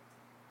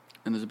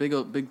there's a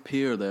big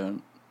pier there.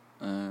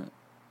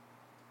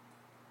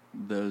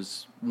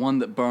 There's one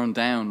that burned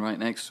down right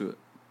next to it.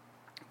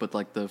 But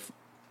like the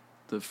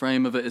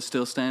frame of it is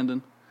still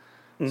standing.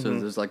 Mm-hmm. So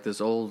there's like this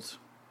old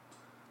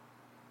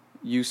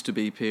used to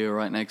be pier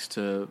right next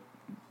to,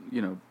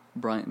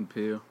 Brighton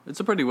Pier. It's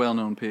a pretty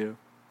well-known pier.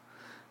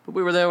 But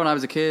we were there when I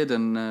was a kid,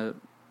 and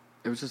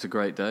it was just a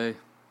great day.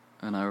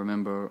 And I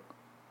remember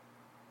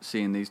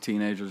seeing these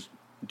teenagers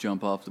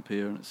jump off the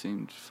pier, and it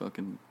seemed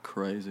fucking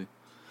crazy.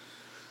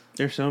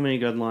 There's so many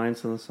good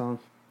lines in the song.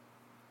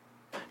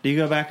 Do you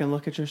go back and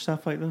look at your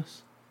stuff like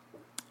this?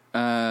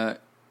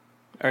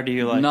 Or do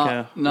you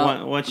like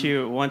once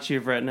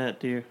you've written it?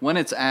 Do you when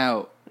it's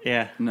out?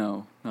 Yeah.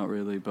 No, not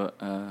really. But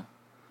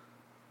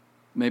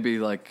maybe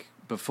like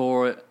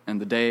before it and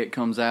the day it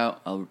comes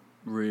out, I'll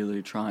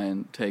really try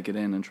and take it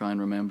in and try and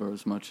remember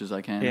as much as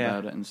I can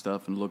about it and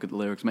stuff, and look at the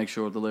lyrics, make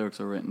sure the lyrics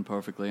are written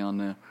perfectly on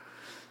there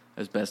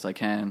as best I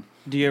can.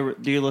 Do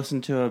you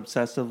listen to it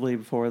obsessively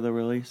before the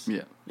release?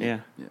 Yeah,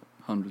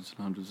 hundreds and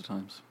hundreds of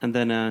times. And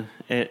then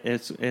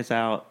it's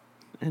out,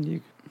 and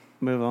you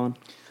move on.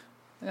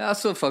 Yeah, I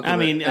still fuck with it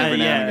every now and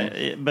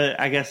again. But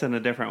I guess in a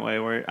different way.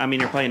 Where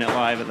you're playing it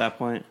live at that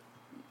point,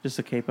 just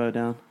a capo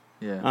down.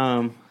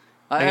 Yeah.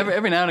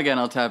 Every now and again,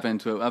 I'll tap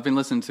into it. I've been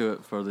listening to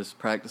it for this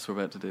practice we're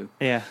about to do.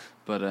 Yeah.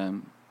 But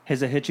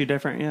has it hit you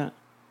different yet?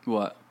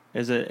 What?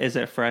 Is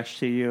it fresh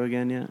to you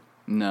again yet?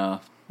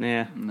 No.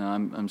 Yeah. No,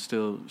 I'm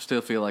still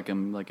feel like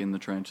I'm like in the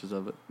trenches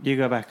of it. Do you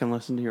go back and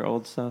listen to your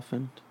old stuff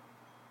and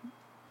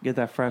get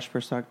that fresh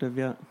perspective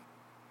yet?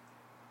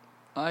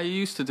 I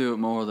used to do it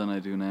more than I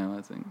do now,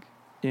 I think.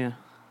 Yeah.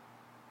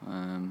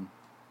 Have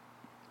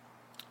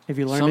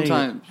you learned?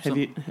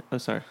 Oh,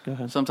 sorry. Go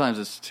ahead. Sometimes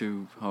it's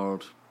too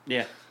hard.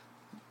 Yeah.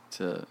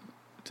 To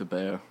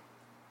bear.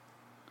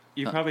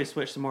 You probably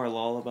switched to more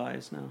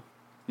lullabies now.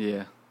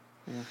 Yeah.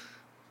 Yeah.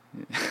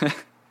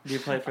 Do you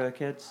play for the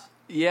kids?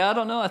 Yeah, I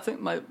don't know. I think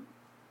my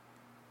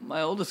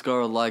oldest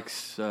girl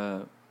likes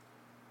what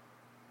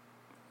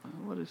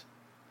is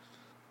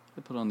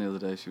I put on the other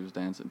day she was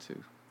dancing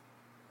to.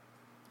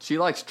 She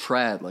likes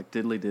trad, like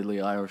diddly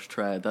diddly Irish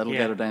trad. That'll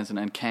get her dancing.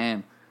 And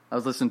Can. I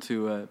was listening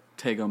to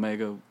Tego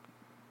Mego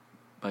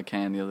by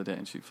Can the other day,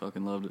 and she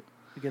fucking loved it.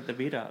 You get the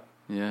beat up.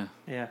 Yeah.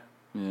 Yeah.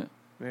 Yeah.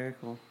 Very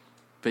cool.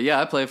 But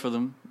yeah, I play for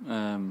them.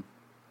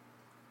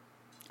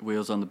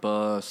 Wheels on the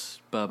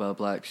Bus, Baba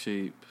Black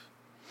Sheep.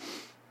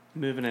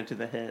 Moving into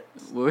the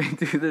hits. We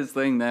do this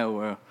thing now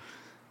where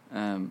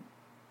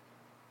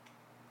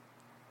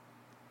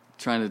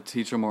trying to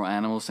teach her more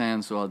animal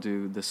sounds, so I'll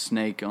do the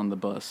snake on the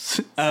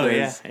bus. Oh,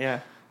 yeah.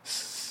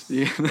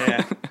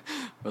 Yeah.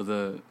 Or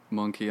the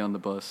monkey on the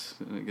bus.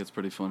 And it gets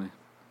pretty funny.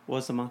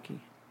 What's the monkey?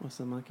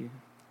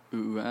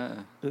 Ooh,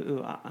 ah.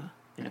 Ooh, ah, ah.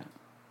 Yeah.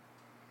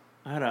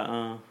 I had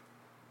a,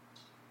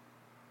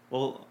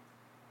 well,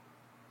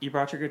 you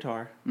brought your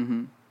guitar.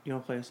 Mm-hmm. You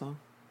want to play a song?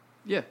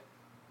 Yeah.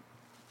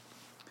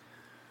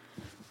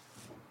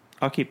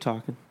 I'll keep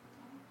talking.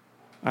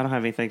 I don't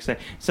have anything to say.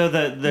 So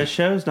the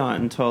show's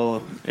not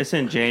until, it's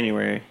in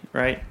January,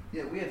 right?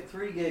 Yeah, we have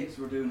 3 gigs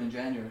we're doing in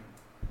January.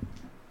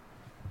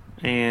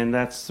 And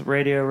that's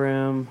Radio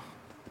Room.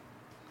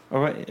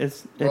 Or what? It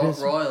is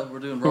Royal. We're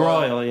doing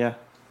Royal, yeah.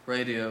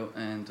 Radio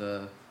and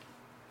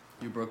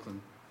New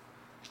Brooklyn.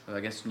 I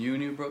guess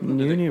New Brooklyn.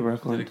 New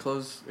Brooklyn. Did it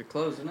close? It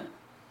closed, didn't it?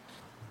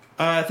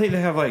 I think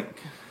they have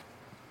like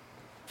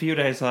a few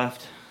days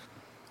left,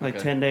 like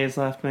 10 days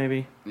left,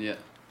 maybe. Yeah.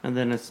 And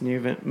then it's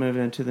moving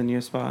into the new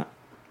spot.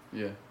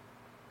 Yeah.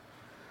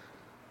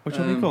 Which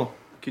will be cool.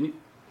 Can you?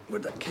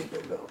 Where'd that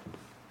cable go?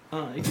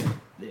 Oh, you can.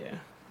 Yeah.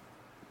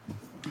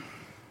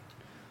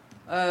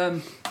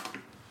 I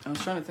was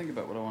trying to think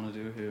about what I want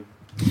to do here.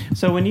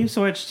 So when you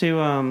switch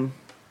to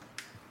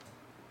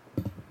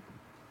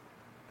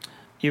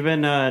you've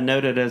been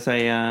noted as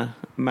a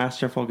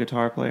masterful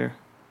guitar player.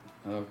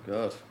 Oh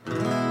God.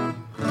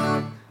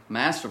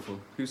 Masterful.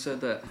 Who said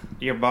that?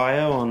 Your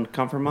bio on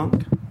Comfort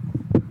Monk.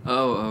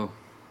 Oh.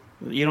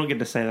 You don't get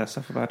to say that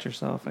stuff about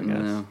yourself, I guess.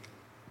 No. I'm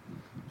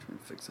trying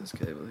to fix this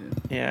cable here.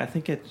 Yeah, I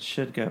think it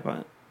should go,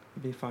 but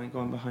it'd be fine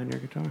going behind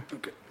your guitar.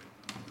 Okay.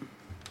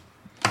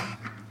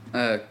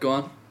 Go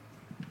on.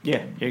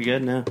 Yeah, you're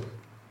good now.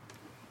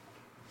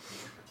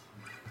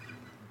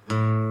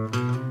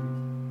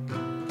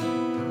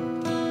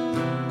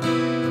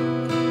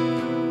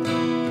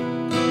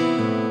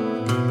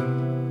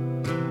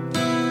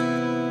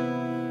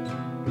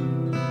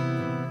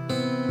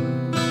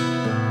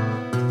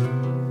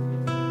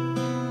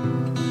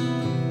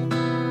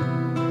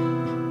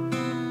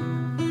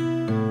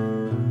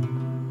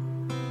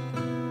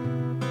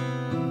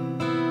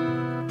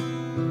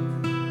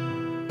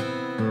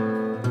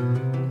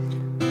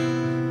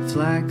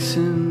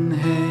 Flaxen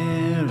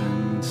hair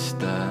and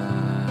stars,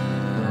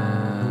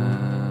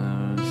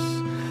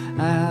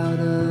 out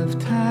of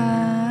time,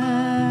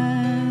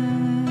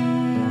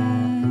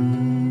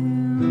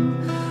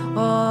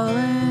 all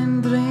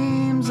in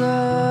dreams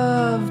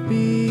of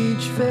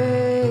beach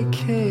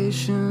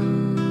vacation.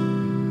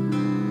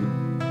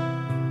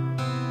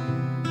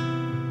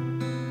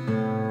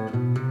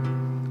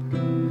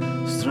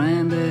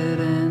 Stranded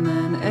in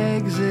an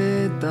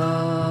exit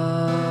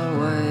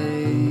doorway,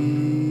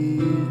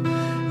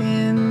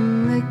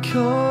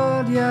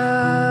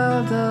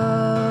 courtyard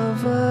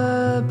of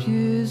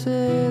abused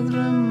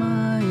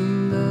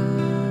reminder.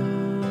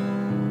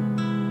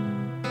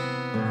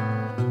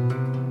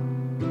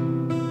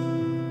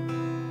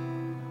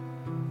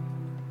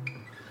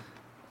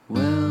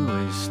 Will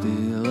we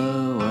steal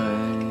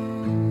away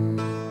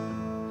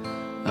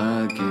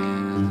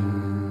again,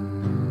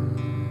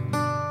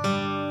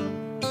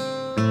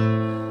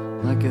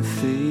 like a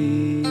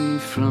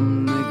thief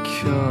from the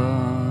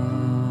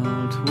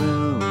court?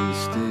 Will we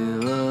steal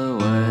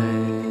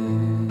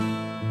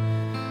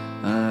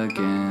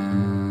again?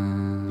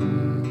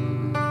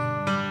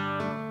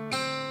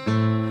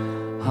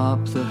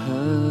 Hop the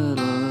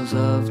hurdles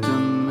of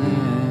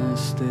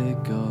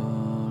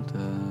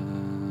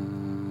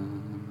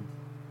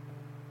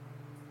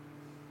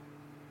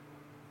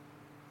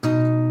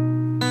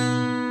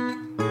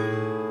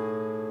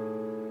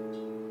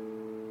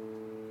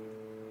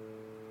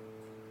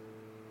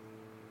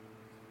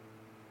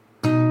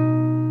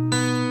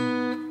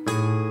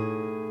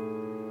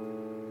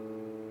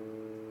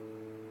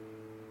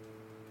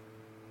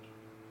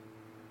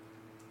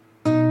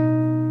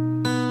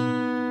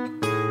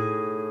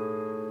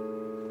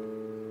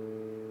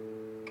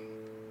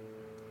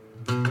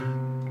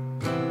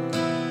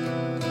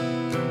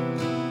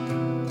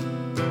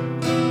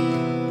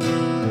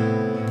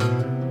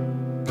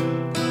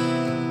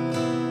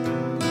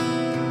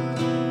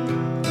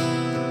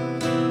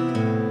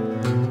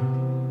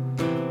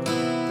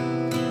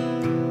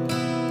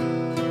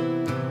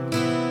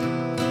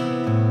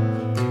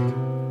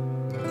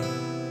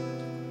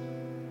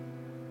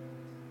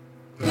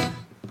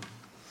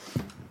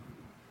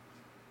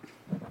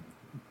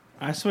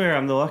I swear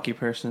I'm the lucky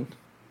person.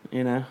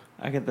 You know,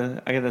 I get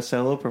the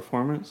solo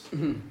performance.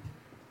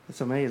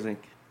 It's amazing.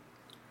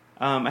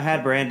 I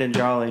had Brandon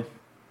Jolly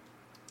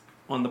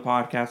on the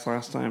podcast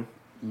last time,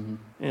 and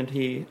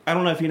I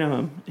don't know if you know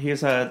him.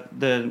 He's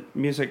the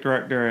music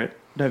director at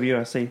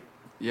WSC.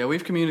 Yeah,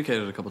 we've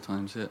communicated a couple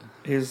times. Yeah,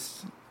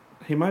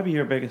 he might be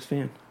your biggest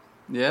fan.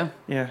 Yeah.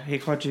 Yeah, he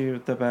called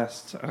you the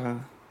best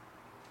out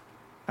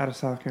of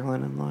South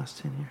Carolina in the last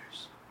 10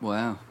 years.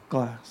 Wow.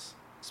 Glass,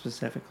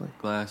 specifically.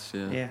 Glass,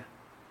 yeah. Yeah.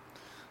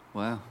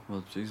 Wow.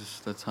 Well, Jesus,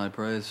 that's high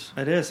praise.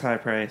 It is high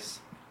praise.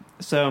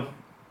 So,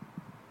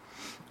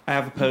 I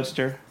have a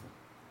poster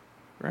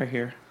right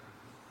here.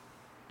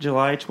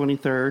 July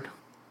 23rd.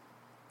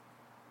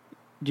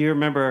 Do you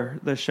remember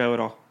the show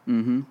at all?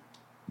 Mm-hmm.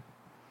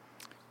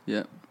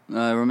 Yeah.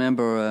 I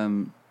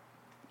remember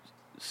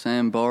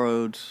Sam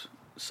borrowed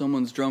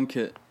someone's drum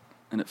kit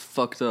and it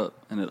fucked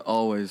up, and it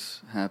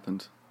always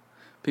happened.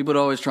 People would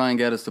always try and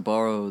get us to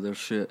borrow their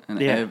shit, and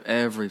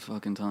every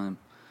fucking time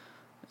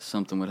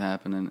something would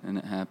happen, and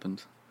it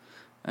happened.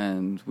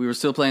 And we were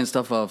still playing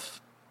stuff off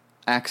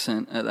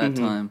Accent at that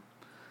time,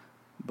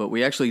 but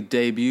we actually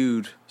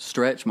debuted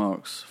Stretch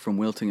Marks from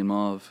Wilting and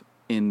Mauve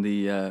in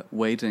the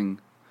waiting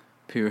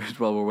period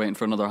while we're waiting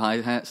for another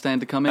hi-hat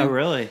stand to come in. Oh,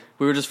 really?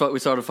 We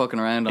started fucking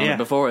around on it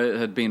before it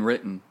had been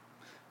written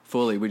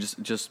fully. We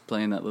just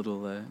playing that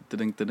little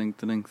da-ding, da-ding,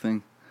 da-ding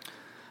thing.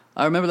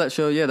 I remember that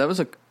show. Yeah, that was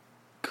a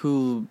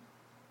cool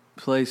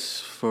place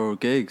for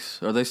gigs.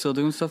 Are they still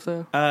doing stuff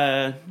there?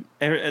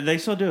 They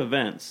still do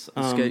events.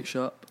 Skate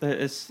shop.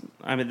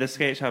 The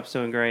skate shop's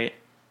doing great.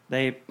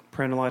 They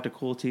print a lot of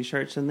cool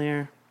T-shirts in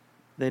there.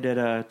 They did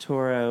a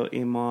Toro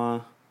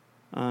Ema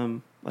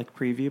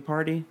preview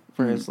party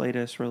for his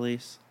latest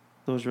release.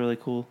 That was really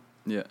cool.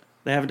 Yeah.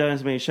 They haven't done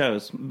as many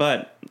shows,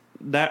 but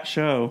that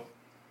show,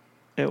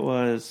 it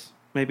was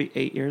maybe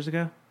 8 years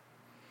ago.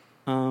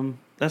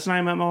 That's when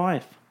I met my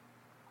wife.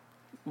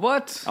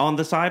 What? On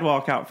the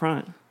sidewalk out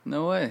front.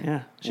 No way.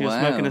 Yeah. She was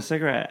smoking a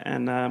cigarette,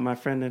 and my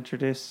friend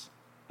introduced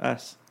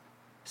us.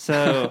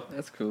 So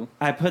that's cool.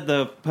 I put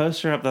the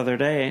poster up the other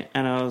day,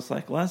 and I was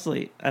like,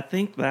 Leslie, I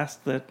think that's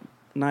the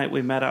night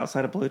we met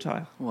outside of Blue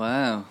Tile.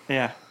 Wow.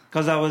 Yeah.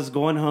 Because I was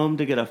going home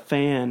to get a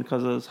fan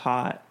because it was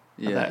hot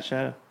at that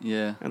show.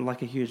 Yeah. And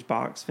like a huge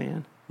box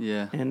fan.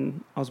 Yeah.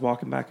 And I was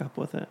walking back up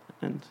with it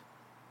and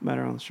met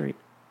her on the street.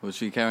 Was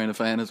she carrying a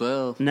fan as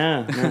well?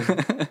 No.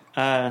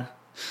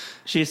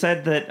 She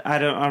said that, I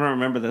don't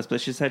remember this,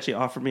 but she said she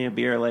offered me a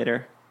beer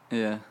later.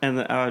 Yeah. And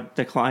I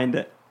declined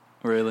it.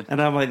 Really?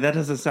 And I'm like, that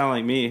doesn't sound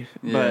like me.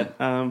 Yeah.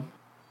 But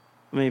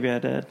maybe I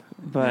did.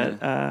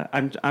 But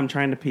I'm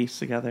trying to piece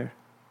together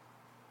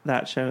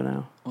that show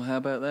now. Well, how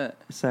about that?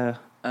 So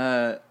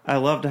I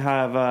love to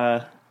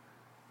have.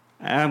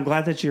 I'm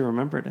glad that you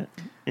remembered it.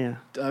 Yeah.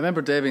 I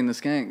remember Davey and the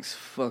Skanks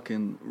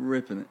fucking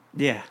ripping it.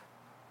 Yeah.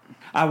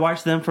 I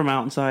watched them from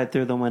outside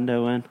through the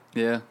window in.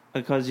 Yeah.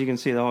 Because you can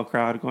see the whole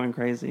crowd going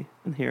crazy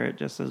and hear it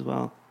just as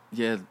well.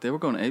 Yeah, they were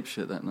going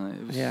apeshit that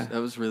night. That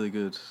was really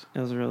good. It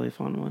was a really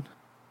fun one.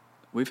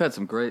 We've had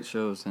some great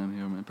shows down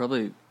here, man.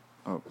 Probably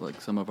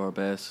some of our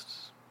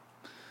best.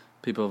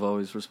 People have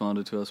always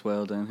responded to us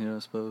well down here, I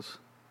suppose.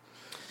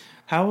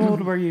 How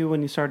old were you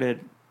when you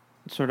started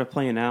sort of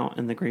playing out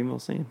in the Greenville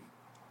scene?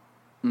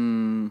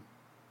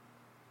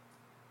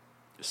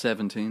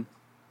 17.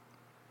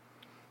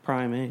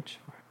 Prime age.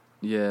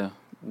 Yeah,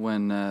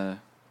 when I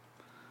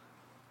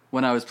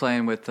was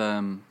playing with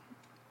the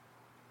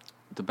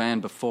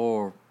band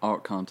before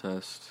Art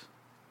Contest.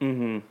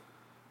 Mm-hmm.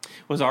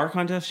 Was Art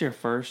Contest your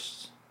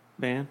first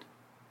band?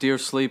 Dear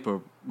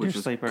Sleeper, which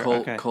was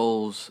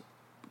Cole's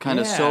kind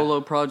of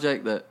solo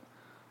project that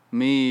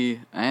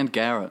me and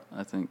Garrett,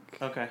 I think,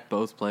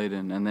 both played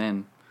in. And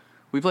then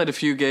we played a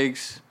few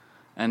gigs,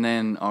 and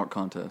then Art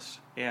Contest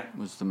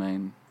was the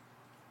main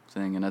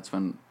thing. And that's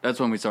when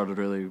we started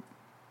really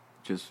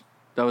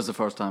that was the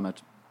first time I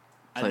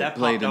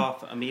played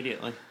off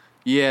immediately.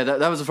 Yeah,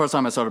 that was the first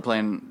time I started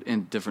playing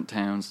in different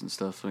towns and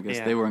stuff. I guess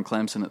they were in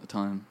Clemson at the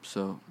time,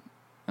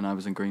 and I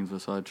was in Greenville,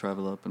 so I'd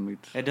travel up and we'd...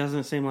 It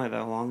doesn't seem like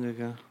that long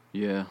ago.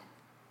 Yeah.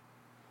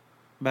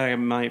 But it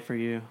might for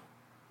you.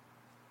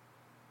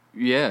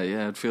 Yeah,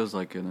 it feels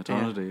like an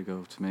eternity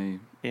ago to me.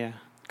 Yeah.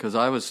 Because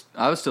I was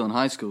still in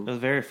high school. It was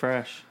very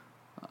fresh.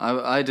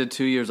 I did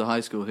 2 years of high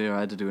school here.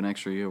 I had to do an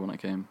extra year when I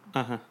came.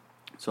 Uh-huh.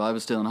 So I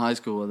was still in high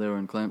school while they were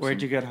in Clemson.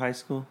 Where'd you go to high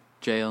school?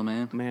 JL,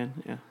 man.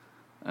 Man, yeah.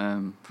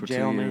 For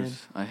JL 2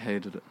 years. Man. I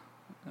hated it.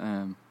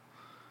 And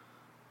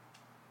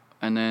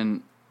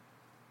then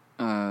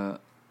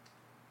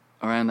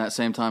around that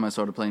same time I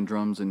started playing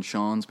drums in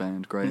Sean's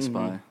band, Grey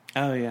Spy.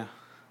 Oh, yeah.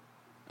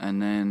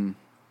 And then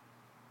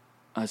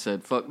I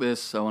said, fuck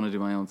this, I want to do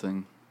my own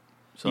thing.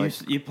 So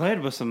you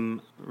played with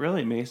some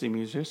really amazing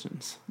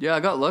musicians. Yeah, I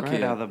got lucky.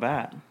 Right out of the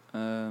bat.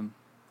 Don't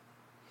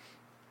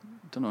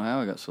know how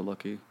I got so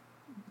lucky.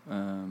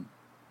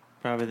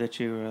 Probably that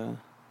you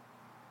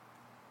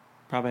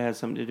probably had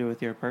something to do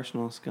with your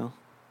personal skill.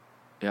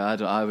 Yeah,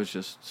 I was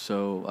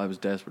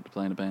desperate to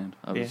play in a band.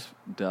 I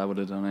would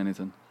have done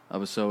anything. I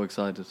was so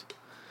excited.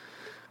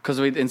 Because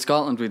in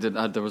Scotland we did.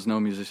 There was no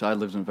musicians. I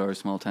lived in a very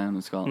small town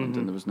in Scotland, Mm-hmm.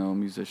 and there was no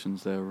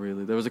musicians there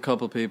really. There was a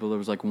couple of people. There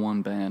was like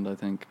one band, I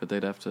think, but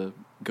they'd have to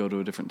go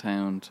to a different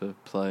town to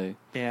play.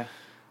 Yeah.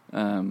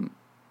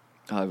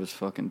 I was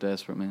fucking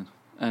desperate, man.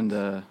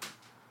 And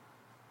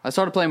I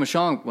started playing with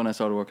Sean when I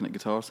started working at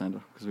Guitar Center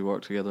because we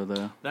worked together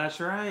there. That's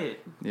right.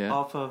 Yeah.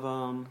 Off of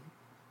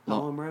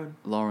Pelham Road.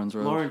 Lawrence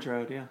Road. Lawrence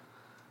Road, yeah.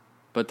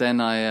 But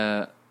then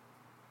I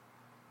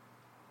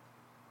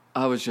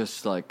was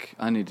just like,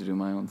 I need to do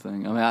my own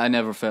thing. I mean, I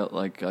never felt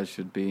like I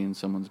should be in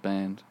someone's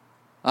band.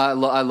 I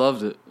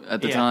loved it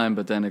at the time,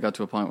 but then it got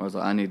to a point where I was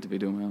like, I need to be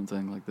doing my own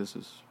thing. Like, this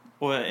is...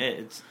 Well,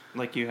 it's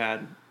like you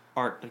had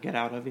art to get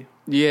out of you.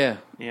 Yeah.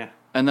 Yeah.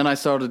 And then I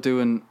started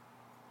doing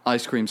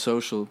Ice Cream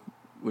Social,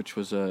 which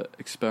was a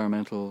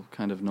experimental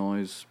kind of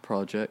noise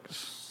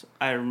project.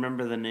 I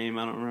remember the name.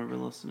 I don't remember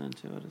listening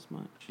to it as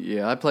much.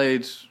 Yeah, I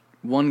played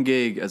one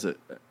gig as a...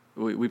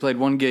 We played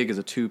one gig as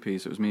a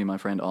two-piece. It was me and my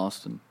friend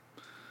Austin.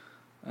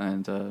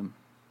 And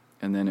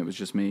then it was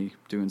just me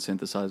doing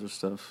synthesizer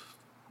stuff.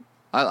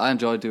 I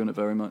enjoyed doing it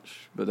very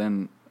much. But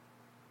then,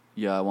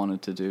 yeah, I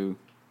wanted to do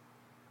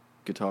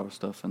guitar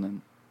stuff and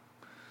then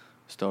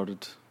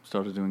started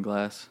doing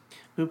Glass.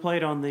 Who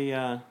played on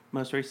the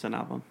most recent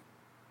album?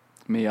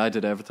 Me, I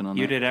did everything on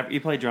that.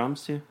 You played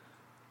drums too?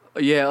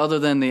 Yeah, other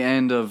than the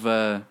end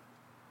of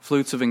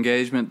Flutes of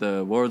Engagement,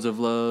 the Words of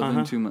Love,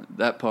 and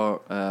that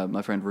part,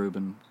 my friend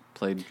Ruben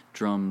played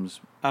drums.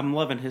 I'm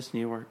loving his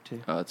new work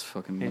too. Oh, it's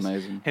fucking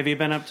amazing. Have you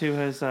been up to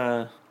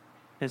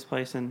his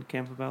place in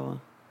Campobello?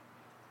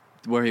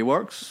 Where he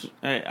works?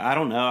 I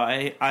don't know.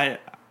 I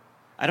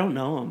don't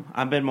know him.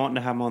 I've been wanting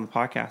to have him on the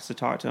podcast to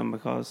talk to him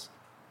because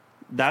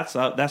that's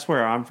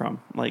where I'm from,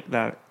 like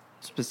that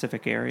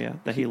specific area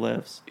that he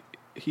lives.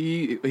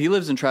 He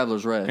lives in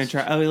Travelers Rest. He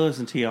lives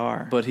in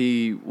TR. But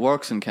he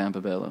works in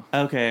Campobello.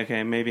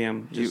 Okay. Maybe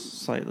I'm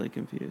just slightly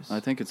confused. I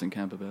think it's in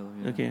Campobello,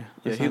 yeah. Okay.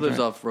 Yeah, he lives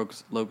off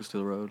Locust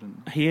Hill Road.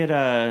 And he had,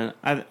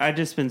 I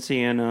just been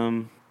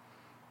seeing,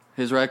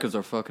 his records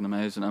are fucking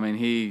amazing. I mean,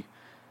 he,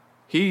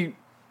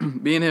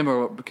 me and him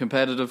are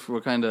competitive. We're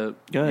kind of,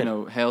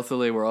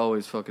 healthily, we're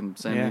always fucking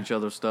sending each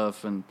other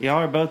stuff. And y'all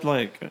are both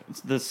like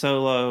the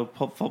solo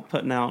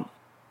putting out.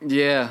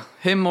 Yeah,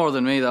 him more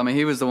than me. I mean,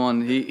 he was the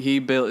one. He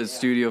built his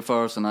studio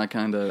first, and I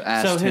kind of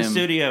asked him. So his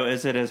studio,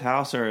 is it his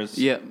house or his?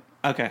 Yeah.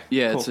 Okay.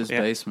 Yeah, cool. It's his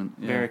basement.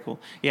 Yeah. Very cool.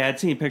 Yeah, I'd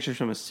seen pictures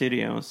from his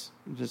studio. It was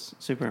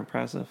just super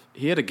impressive.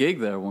 He had a gig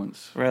there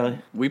once. Really?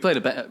 We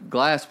played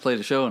Glass played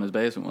a show in his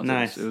basement once.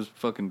 Nice. It was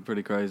fucking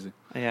pretty crazy.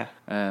 Yeah.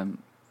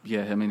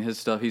 Yeah, I mean, his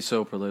stuff, he's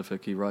so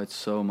prolific. He writes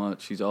so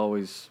much. He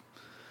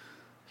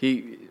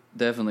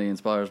definitely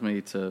inspires me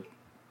to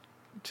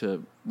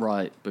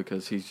write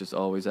because he's just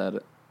always at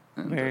it.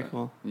 And, very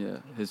cool. Yeah,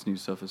 his new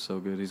stuff is so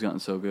good. He's gotten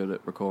so good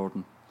at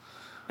recording.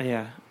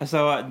 Yeah.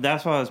 So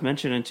that's what I was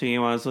mentioning to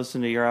you when I was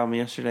listening to your album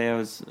yesterday.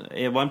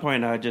 At one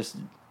point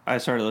I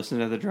started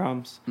listening to the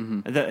drums.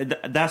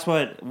 Mm-hmm. That's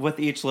what,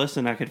 with each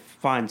listen, I could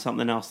find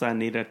something else that I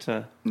needed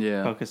to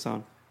focus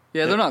on.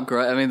 Yeah, they're not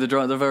great. I mean,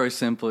 they're very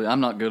simple.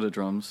 I'm not good at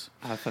drums.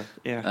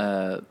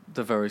 Yeah.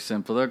 They're very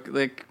simple. They're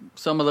like,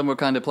 some of them were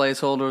kind of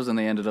placeholders, and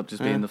they ended up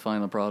just being the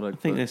final product.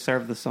 I think they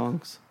serve the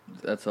songs.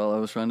 That's all I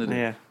was trying to do.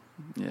 Yeah.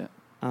 Yeah.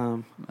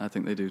 I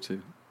think they do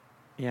too.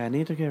 Yeah, I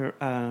need to get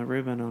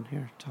Ruben on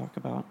here to talk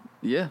about.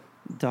 Yeah.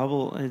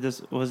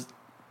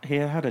 He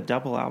had a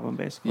double album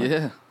basically.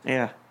 Yeah.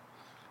 Yeah.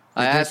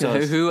 I asked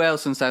who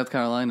else in South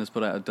Carolina has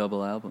put out a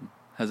double album.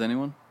 Has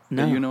anyone?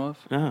 No. That you know of?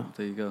 No.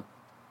 There you go.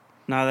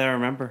 Now that I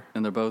remember.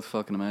 And they're both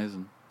fucking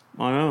amazing.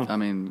 I know. I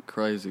mean,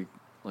 crazy.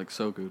 Like,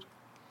 so good.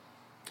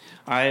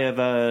 I've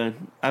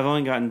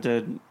only gotten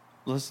to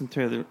listen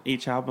through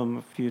each album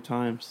a few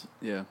times.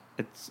 Yeah.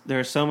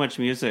 There's so much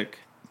music.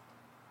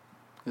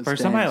 For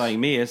somebody like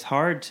me, it's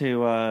hard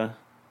to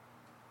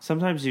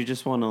sometimes you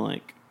just want to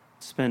like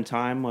spend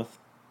time with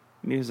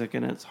music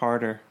and it's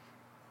harder.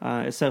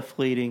 It's so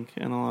fleeting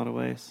in a lot of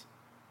ways.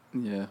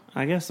 Yeah.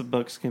 I guess the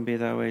books can be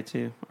that way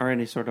too, or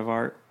any sort of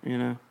art,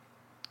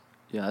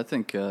 Yeah, I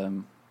think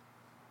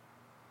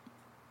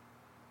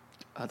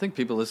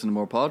people listen to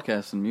more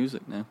podcasts than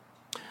music now.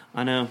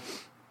 I know.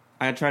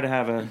 I try to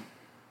have a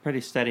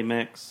pretty steady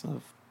mix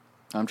of.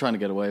 I'm trying to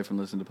get away from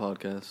listening to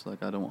podcasts.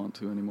 Like, I don't want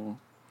to anymore.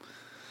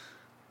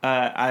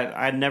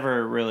 I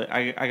never really.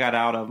 I got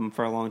out of them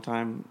for a long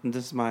time.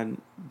 This is my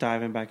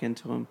diving back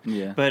into them.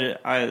 Yeah. But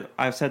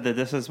I've said that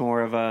this is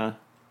more of a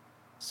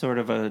sort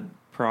of a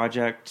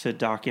project to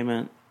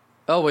document.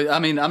 Oh, wait, I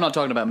mean, I'm not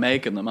talking about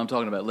making them. I'm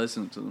talking about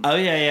listening to them. Oh,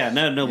 yeah.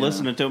 No,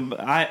 listening to them.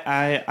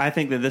 I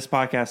think that this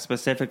podcast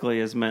specifically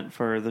is meant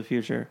for the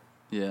future.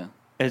 Yeah.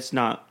 It's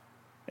not.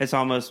 It's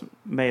almost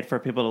made for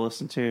people to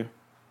listen to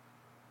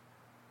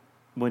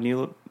when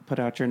you put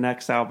out your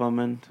next album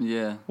and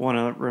want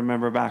to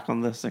remember back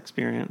on this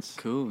experience.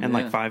 Cool. In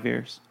like 5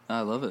 years.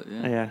 I love it,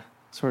 yeah. Yeah.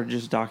 Sort of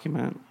just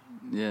document.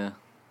 Yeah.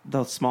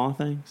 Those small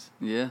things.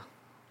 Yeah.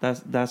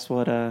 That's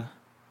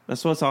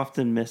what's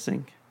often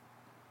missing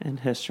in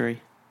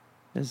history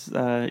is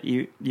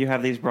you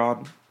have these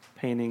broad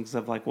paintings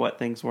of like what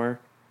things were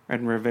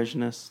and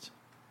revisionist,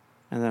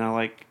 and then I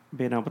like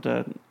being able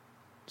to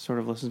sort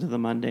of listen to the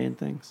mundane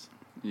things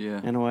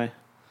Yeah. in a way.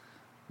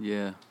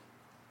 Yeah.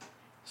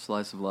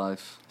 Slice of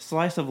life.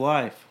 Slice of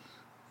life.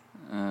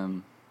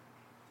 Yeah,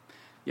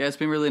 it's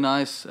been really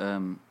nice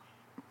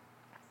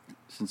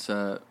since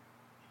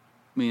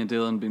me and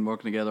Dylan been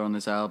working together on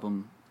this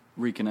album,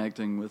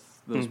 reconnecting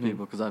with those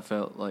people, because I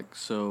felt like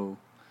so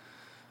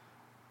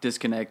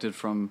disconnected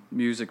from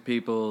music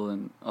people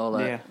and all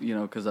that,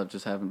 because I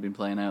just haven't been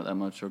playing out that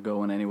much or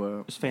going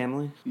anywhere. Just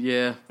family?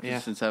 Yeah.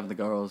 Since having the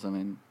girls, I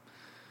mean,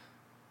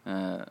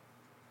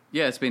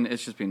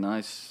 it's just been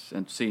nice,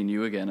 and seeing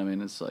you again, I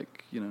mean, it's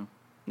like,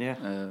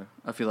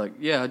 I feel like,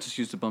 I just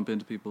used to bump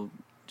into people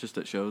just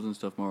at shows and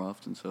stuff more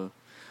often, so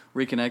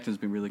reconnecting's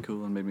been really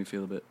cool and made me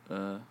feel a bit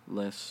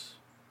less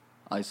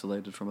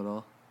isolated from it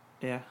all.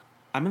 Yeah.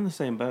 I'm in the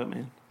same boat,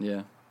 man.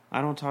 Yeah.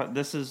 I don't talk.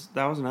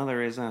 That was another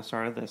reason I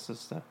started this,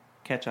 is to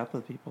catch up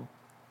with people.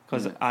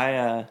 Because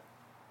I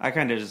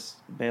kind of just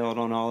bailed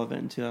on all of it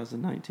in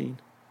 2019.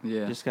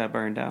 Yeah. Just got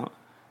burned out.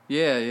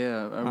 Yeah.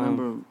 I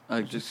remember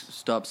I just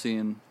stopped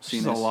seeing us.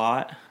 A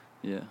lot.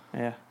 Yeah.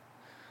 Yeah.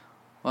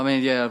 Well, I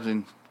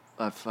mean,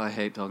 I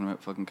hate talking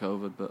about fucking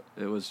COVID, but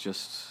it was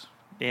just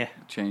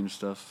changed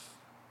stuff,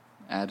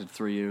 added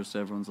 3 years to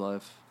everyone's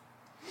life.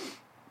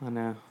 I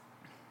know.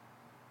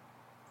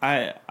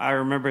 I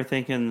remember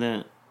thinking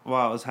that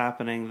while it was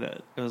happening,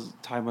 that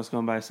time was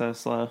going by so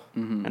slow,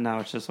 and now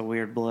it's just a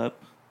weird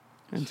blip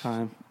in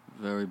time.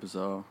 Very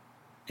bizarre.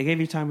 It gave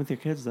you time with your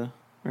kids, though,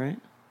 right?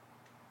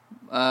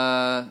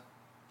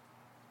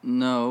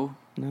 No.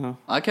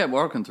 I kept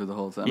working through the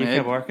whole time. You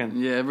kept working?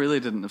 Yeah, it really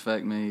didn't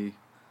affect me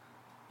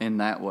in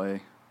that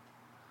way.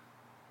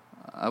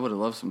 I would have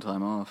loved some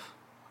time off,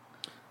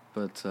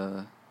 but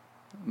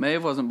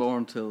Maeve wasn't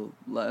born till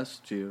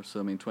last year, so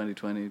I mean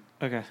 2020 to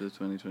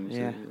 2022.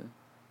 Yeah.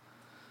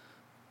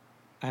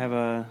 I have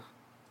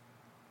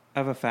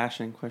a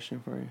fashion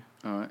question for you.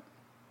 All right.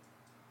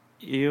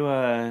 You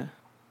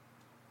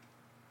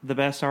the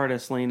best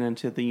artists lean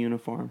into the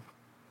uniform,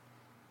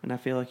 and I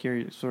feel like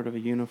you're sort of a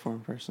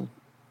uniform person.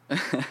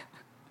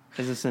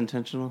 Is this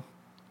intentional?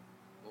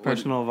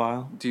 Personal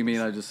vile? Do you mean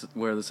I just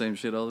wear the same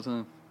shit all the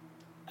time?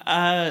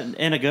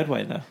 In a good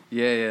way, though.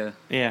 Yeah.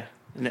 Yeah,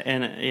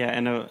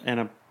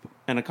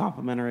 in a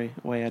complimentary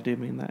way. I do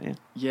mean that. Yeah.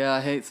 Yeah,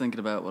 I hate thinking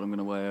about what I'm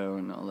gonna wear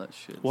and all that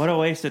shit. What a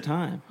waste of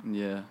time.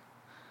 Yeah,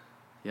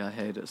 I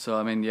hate it. So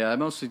I mean, I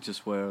mostly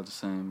just wear the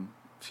same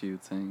few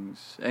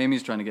things.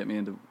 Amy's trying to get me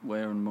into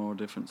wearing more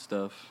different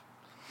stuff.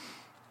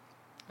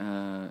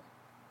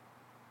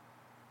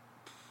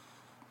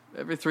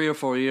 Every 3 or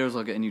 4 years,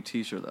 I'll get a new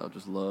T-shirt that I'll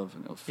just love,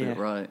 and it'll fit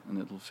right,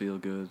 and it'll feel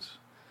good.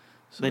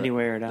 So then you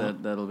wear it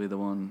out. That'll be the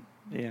one.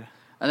 Yeah.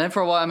 And then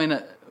for a while, I mean,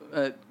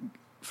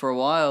 for a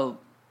while,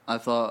 I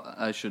thought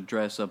I should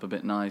dress up a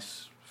bit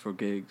nice for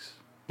gigs.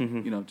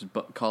 Mm-hmm. Just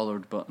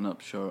collared, button-up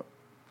shirt.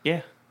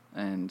 Yeah.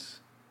 And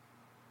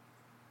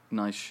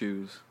nice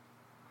shoes.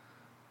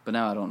 But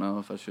now I don't know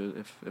if I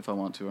should, if I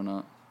want to or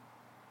not.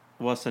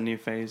 What's the new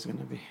phase going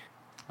to be?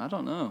 I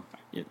don't know.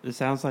 It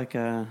sounds like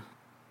you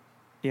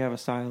have a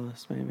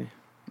stylist, maybe.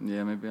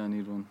 Yeah, maybe I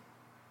need one.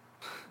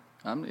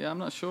 I'm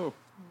not sure.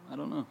 I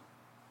don't know.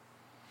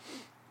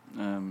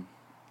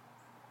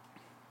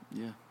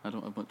 I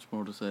don't have much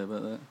more to say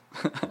about that.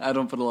 I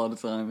don't put a lot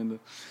of time into.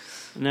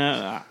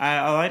 No,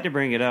 I like to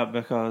bring it up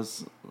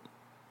because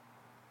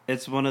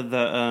it's one of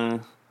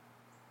the.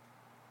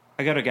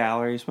 I go to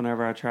galleries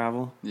whenever I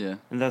travel. Yeah,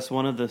 and that's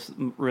one of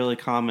the really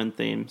common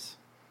themes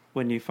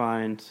when you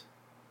find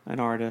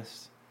an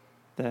artist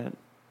that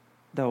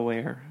they'll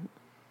wear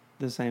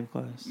the same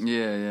clothes.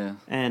 Yeah.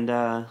 And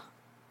I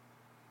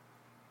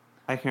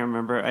can't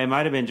remember. It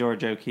might have been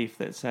George O'Keeffe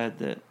that said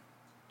that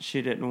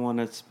she didn't want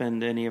to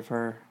spend any of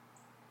her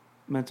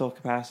mental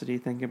capacity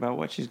thinking about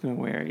what she's going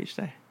to wear each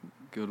day.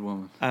 Good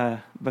woman.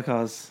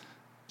 Because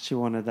she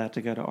wanted that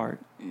to go to art.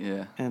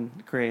 Yeah.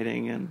 And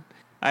creating. And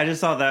I just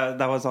thought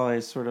that was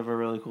always sort of a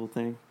really cool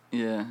thing.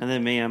 Yeah. And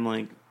then me, I'm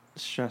like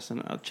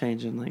stressing out,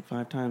 changing like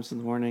 5 times in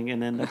the morning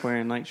and end up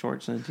wearing like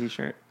shorts and a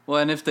t-shirt. Well,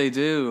 and if they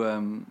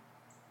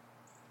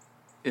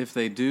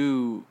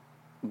do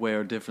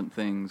wear different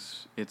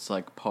things, it's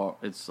like a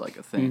thing.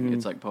 Mm-hmm.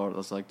 It's like part.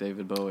 It's like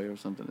David Bowie or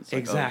something. It's like,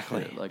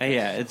 exactly. Oh, shit. Like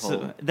it's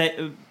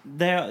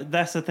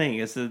that's the thing.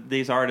 Is that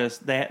these artists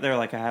they're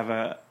like, I have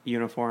a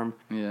uniform.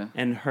 Yeah.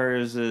 And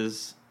hers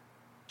is,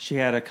 she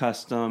had a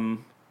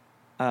custom,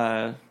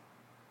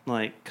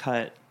 like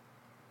cut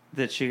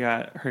that she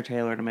got her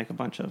tailor to make a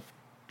bunch of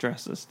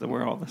dresses that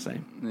were all the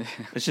same. Yeah.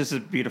 It's just a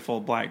beautiful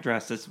black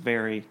dress that's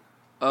very.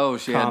 Oh,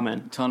 she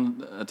common.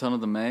 Had a ton of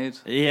them made?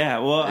 Yeah,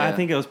 well, yeah. I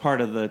think it was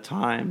part of the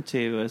time,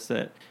 too, is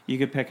that you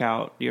could pick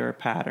out your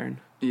pattern.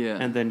 Yeah.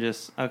 And then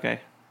just, okay,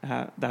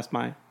 that's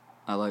my...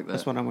 I like that.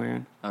 That's what I'm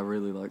wearing. I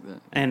really like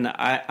that. And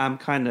I want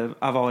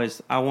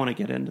to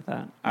get into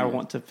that. I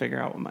want to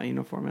figure out what my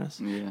uniform is.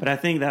 Yeah. But I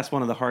think that's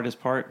one of the hardest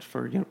parts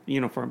for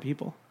uniform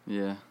people.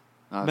 Yeah.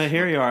 But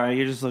here you are.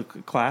 You just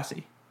look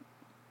classy.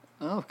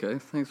 Oh, okay.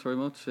 Thanks very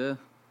much, yeah.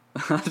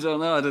 I don't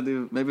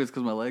know. Maybe it's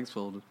because my legs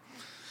folded.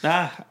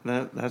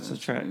 That's a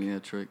trick. Yeah,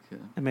 trick. Yeah.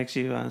 It makes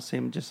you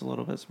seem just a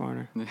little bit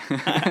smarter.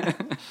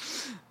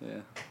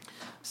 Yeah.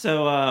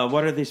 So,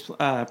 what are these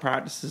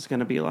practices going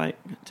to be like?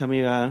 Tell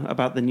me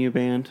about the new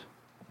band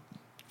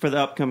for the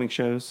upcoming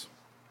shows.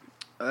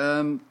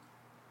 Dylan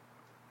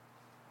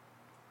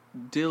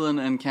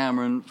and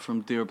Cameron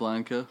from Deer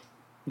Blanca.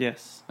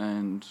 Yes.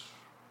 And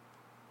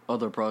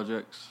other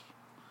projects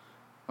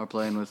are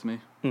playing with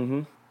me.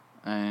 Mm-hmm.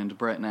 And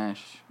Brett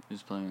Nash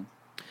is playing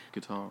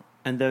guitar.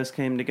 And those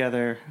came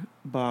together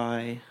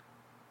by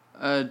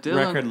Dylan,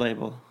 record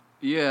label.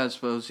 Yeah, I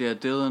suppose. Yeah,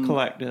 Dylan.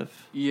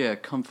 Collective. Yeah,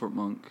 Comfort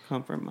Monk.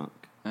 Comfort Monk.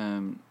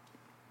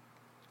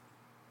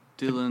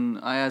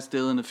 Dylan. I asked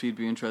Dylan if he'd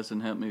be interested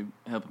in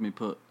helping me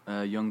put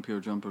Young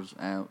Pure Jumpers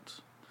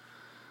out,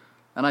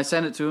 and I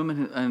sent it to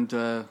him, and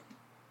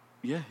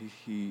yeah,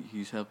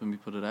 he's helping me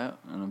put it out,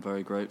 and I'm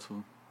very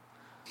grateful.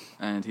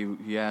 And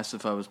he asked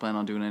if I was planning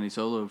on doing any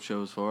solo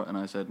shows for it, and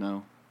I said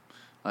no.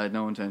 I had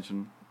no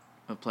intention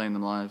of playing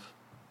them live,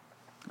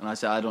 and I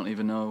said I don't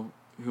even know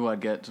who I'd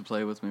get to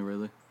play with me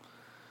really.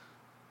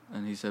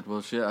 And he said,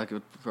 "Well, shit, I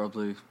could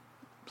probably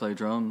play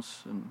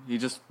drums," and he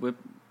just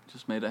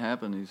made it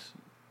happen.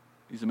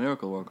 He's a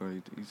miracle worker.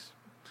 He's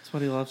That's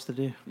what he loves to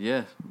do.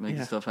 Yeah,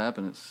 making stuff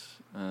happen. It's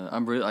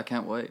I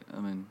can't wait. I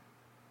mean,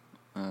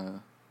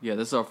 yeah,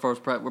 this is our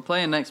first practice. We're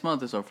playing next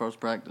month. It's our first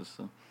practice,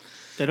 so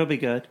it'll be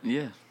good.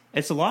 Yeah,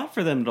 it's a lot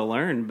for them to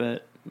learn,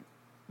 but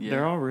yeah.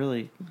 They're all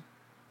really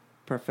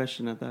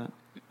proficient at that.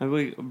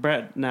 And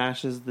Brett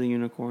Nash is the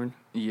unicorn.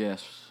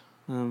 Yes.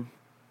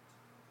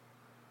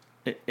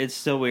 It's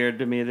still weird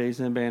to me that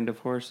he's in a band of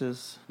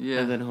horses.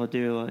 Yeah. And then he'll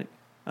do like,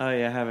 oh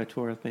yeah, I have a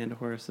tour with Band of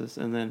Horses,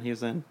 and then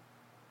he's in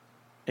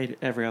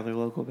every other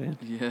local band.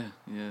 Yeah,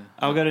 yeah.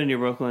 I'll go to New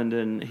Brooklyn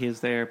and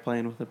he's there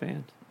playing with a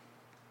band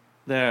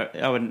that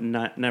I would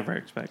never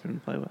expect him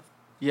to play with.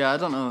 Yeah, I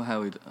don't know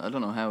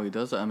how he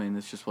does it. I mean,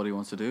 it's just what he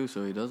wants to do,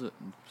 so he does it.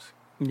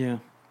 Yeah.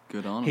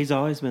 Good on him. He's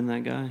always been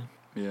that guy.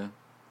 Yeah.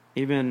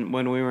 Even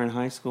when we were in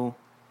high school,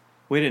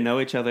 we didn't know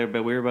each other,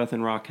 but we were both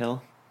in Rock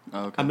Hill.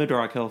 Oh, okay. I moved to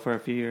Rock Hill for a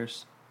few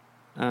years.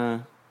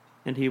 And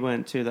he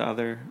went to the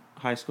other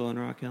high school in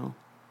Rock Hill.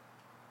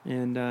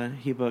 And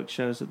he booked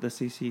shows at the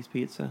CC's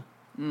Pizza.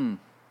 Mm.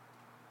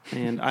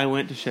 And I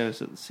went to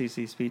shows at the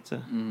CC's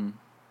Pizza. Mm.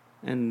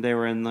 And they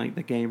were in like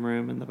the game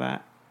room in the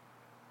back.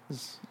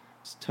 It's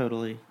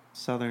totally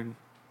southern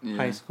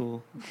high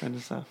school kind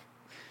of stuff.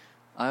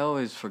 I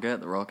always forget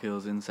that Rock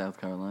Hill's in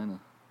South Carolina.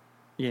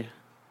 Yeah.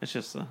 It's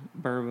just a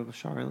burb of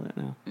Charlotte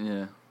now.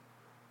 Yeah.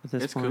 At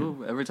this it's point.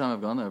 cool. Every time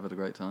I've gone there, I've had a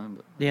great time.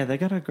 But yeah, they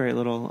got a great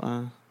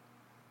little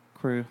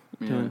crew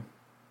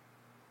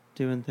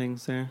doing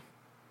things there.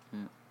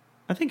 Yeah.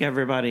 I think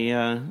everybody,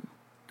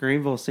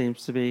 Greenville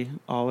seems to be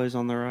always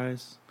on the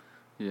rise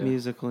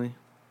musically.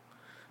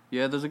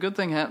 Yeah, there's a good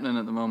thing happening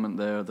at the moment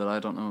there that I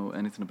don't know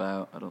anything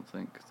about, I don't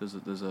think.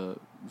 There's a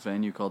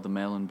venue called the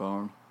Melon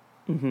Barn.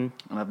 Mm-hmm.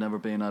 And I've never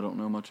been. I don't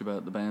know much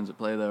about the bands that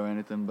play there or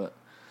anything, but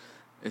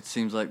it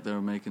seems like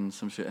they're making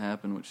some shit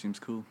happen, which seems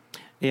cool.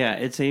 Yeah,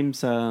 it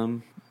seems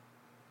that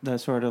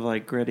sort of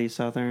like gritty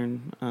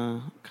southern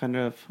kind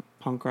of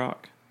punk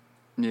rock.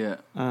 Yeah.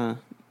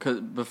 'Cause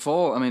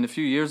before, I mean, a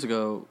few years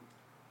ago,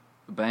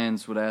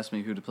 bands would ask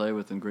me who to play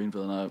with in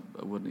Greenville, and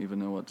I wouldn't even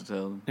know what to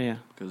tell them. Yeah.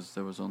 Because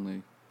there was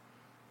only...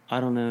 I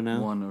don't know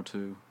now. One or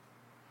two.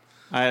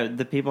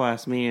 The people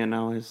ask me, and I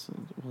always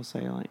will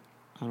say, like,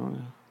 I don't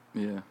know.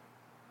 Yeah.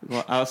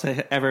 Well, I'll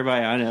say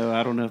everybody I know,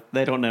 I don't know.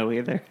 They don't know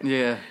either.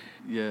 Yeah,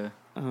 yeah.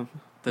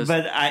 But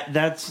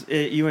that's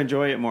it, you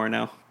enjoy it more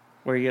now,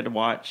 where you get to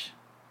watch,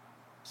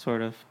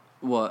 sort of.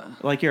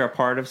 What? Like you're a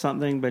part of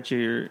something, but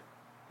you're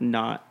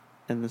not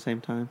at the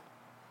same time.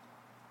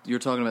 You're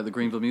talking about the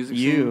Greenville music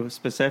scene? You,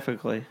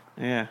 specifically.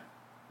 Yeah.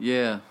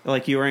 Yeah.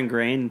 Like you were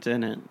ingrained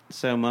in it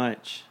so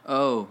much.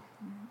 Oh.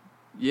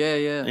 Yeah,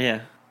 yeah.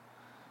 Yeah.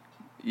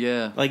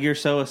 Yeah. Like you're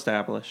so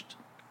established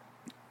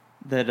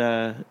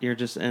that you're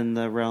just in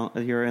the realm,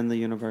 you're in the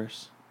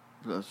universe.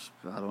 I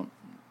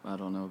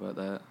don't know about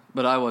that.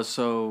 But I was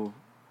so...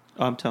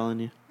 I'm telling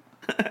you.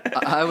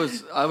 I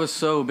was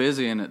so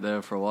busy in it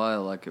there for a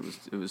while, like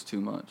it was too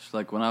much.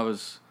 Like when I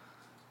was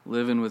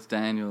living with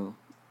Daniel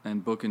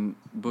and booking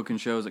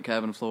shows at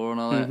Cabin Floor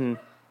and all that, mm-hmm.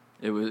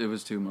 it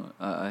was too much.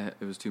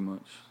 It was too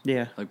much.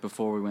 Yeah. Like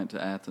before we went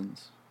to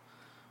Athens,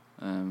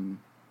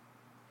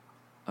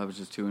 I was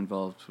just too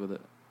involved with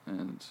it,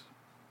 and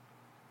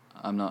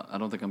I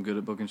don't think I'm good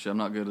at booking shows. I'm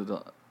not good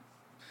at.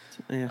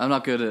 Yeah. I'm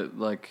not good at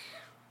like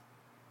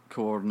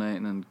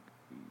coordinating and.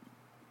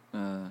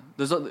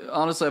 There's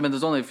honestly, I mean,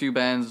 there's only a few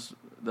bands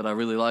that I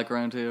really like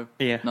around here.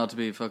 Yeah. Not to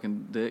be a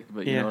fucking dick,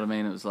 but you know what I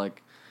mean. It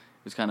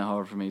was kind of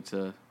hard for me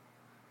to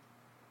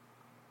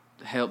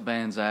help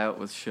bands out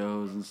with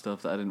shows and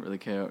stuff that I didn't really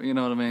care. You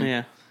know what I mean?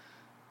 Yeah.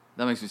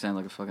 That makes me sound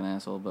like a fucking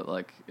asshole, but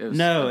like, it's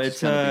kind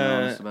of being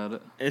honest about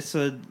it.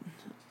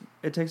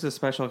 It takes a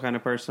special kind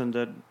of person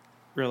to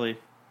really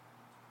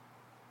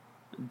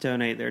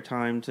donate their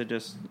time to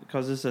just,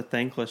 because it's a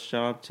thankless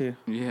job too.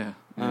 Yeah.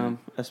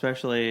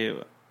 Especially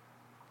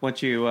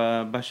once you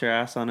bust your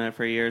ass on it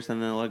for years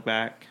and then look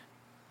back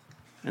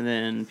and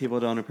then people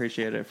don't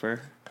appreciate it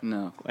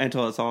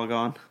until it's all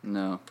gone.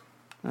 No.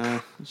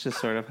 It's just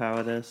sort of how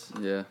it is.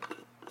 Yeah.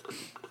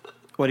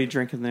 What are you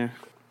drinking there?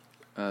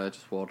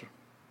 Just water.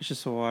 It's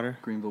just water.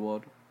 Greenville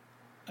water.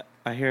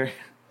 I hear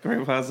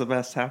Greenville has the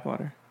best tap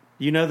water.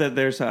 You know that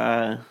there's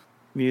a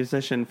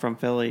musician from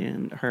Philly,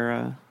 and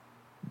her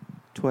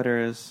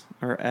Twitter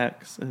her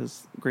X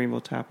is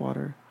Greenville tap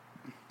water,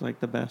 like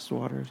the best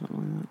water or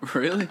something like that.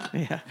 Really?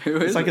 Yeah. Who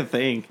is it's like it? a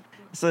thing.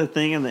 It's a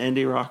thing in the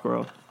indie rock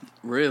world.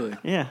 Really?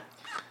 Yeah.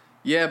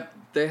 Yeah,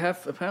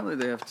 apparently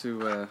they have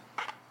to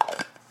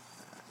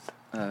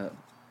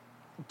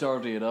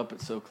dirty it up.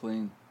 It's so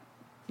clean.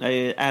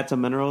 They add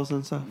some minerals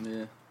and stuff.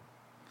 Yeah.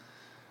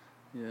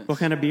 Yeah. What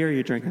kind of beer are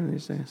you drinking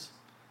these days?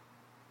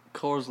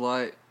 Coors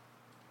Light,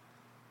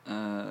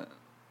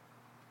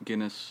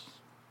 Guinness.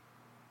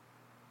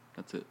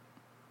 That's it.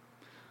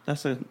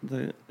 That's a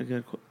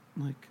good,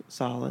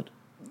 solid.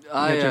 You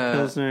I got your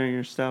Pilsner and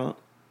your stout.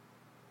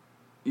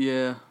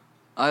 Yeah,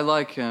 I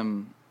like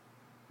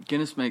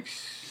Guinness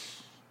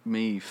makes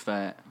me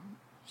fat,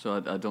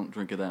 so I don't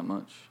drink it that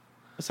much.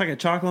 It's like a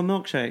chocolate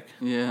milkshake.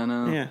 Yeah, I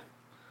know.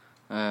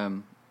 Yeah.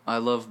 I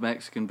love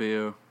Mexican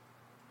beer.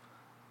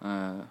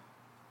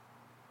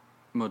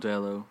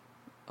 Modelo.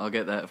 I'll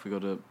get that if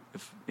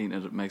eating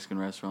at a Mexican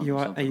restaurant. You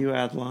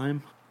add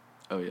lime?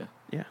 Oh yeah.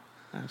 Yeah,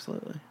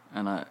 absolutely.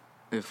 And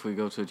if we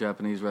go to a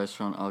Japanese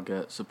restaurant, I'll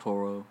get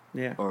Sapporo.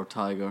 Yeah. Or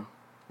Tiger,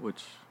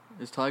 which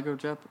is Tiger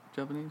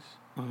Japanese?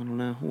 I don't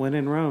know. When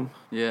in Rome.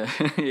 Yeah,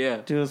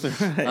 yeah.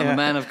 I'm a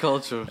man of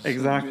culture. So,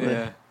 exactly.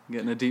 Yeah,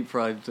 getting a deep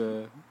fried.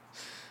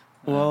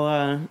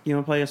 Well, you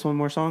want to play us one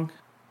more song?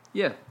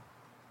 Yeah.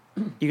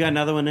 You got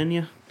another one in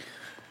you?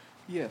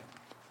 Yeah.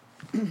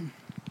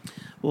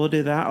 We'll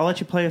do that. I'll let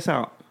you play us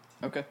out.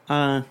 Okay.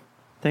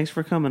 Thanks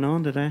for coming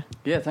on today.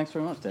 Yeah, thanks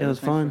very much, David. It was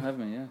fun. Thanks for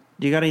having me, yeah.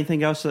 Do you got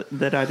anything else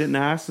that I didn't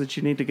ask that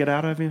you need to get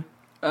out of you?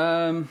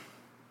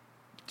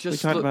 We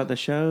talked about the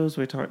shows.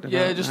 We talked about...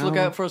 Yeah, just look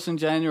out for us in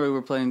January.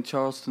 We're playing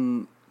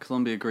Charleston,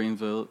 Columbia,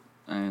 Greenville,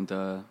 and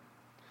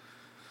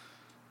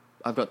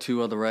I've got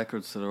 2 other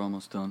records that are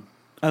almost done.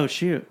 Oh,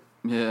 shoot.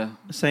 Yeah.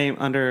 Same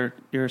under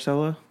your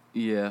solo?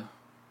 Yeah.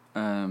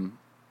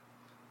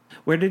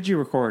 Where did you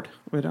record?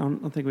 I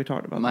don't think we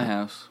talked about my that.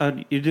 house.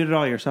 Oh, you did it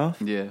all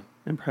yourself? Yeah.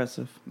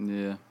 Impressive.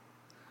 Yeah.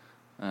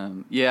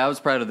 Yeah, I was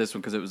proud of this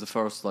one because it was the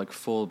first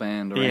full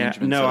band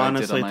arrangement. Yeah, no, that I I did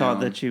honestly on my thought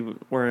own. that you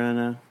were in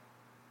a...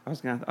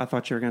 I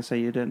thought you were going to say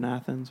you did in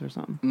Athens or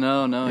something.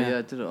 No, yeah,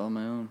 I did it on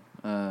my own.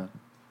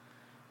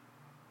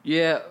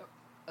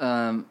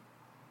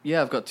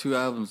 I've got 2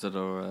 albums that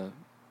are...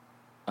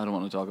 I don't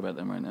want to talk about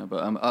them right now,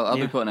 but I'll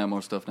be putting out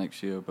more stuff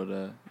next year.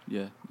 But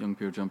yeah, Young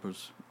Pure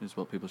Jumpers is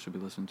what people should be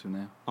listening to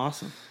now.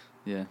 Awesome.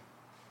 Yeah.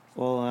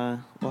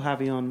 Well, we'll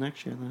have you on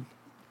next year then.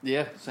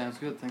 Yeah, sounds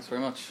good. Thanks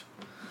very much.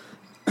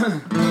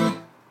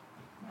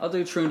 I'll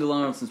do True to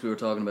Lawrence since we were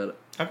talking about it.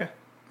 Okay.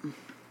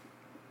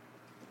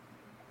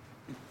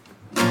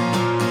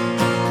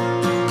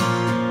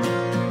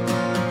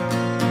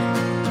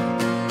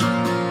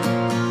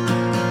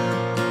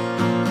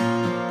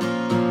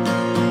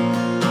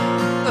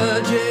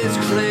 Urges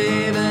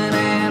craving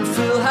and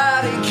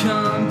foolhardy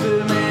come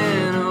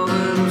booming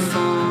over the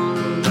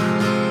phone.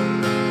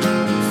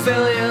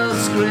 Failure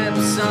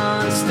scripts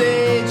on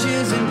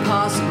stages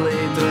impossibly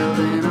drilled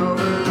in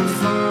over the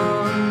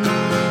phone.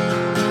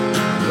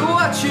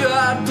 What you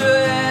are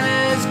doing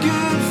is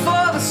good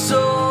for the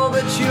soul,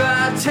 but you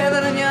are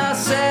tethering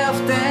yourself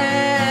down.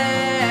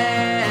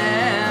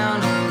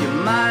 You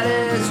might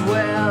as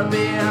well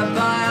be a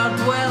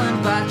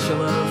bio-dwelling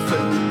bachelor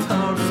food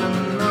torn from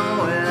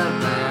nowhere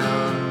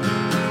bound.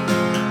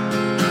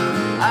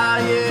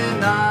 Are you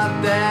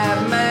not that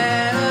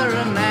man of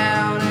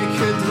renown who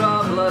could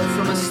draw blood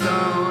from a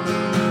stone?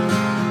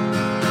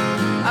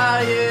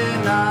 Are you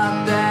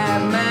not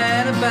that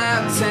man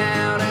about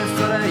town who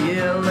for a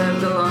year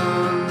lived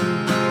alone?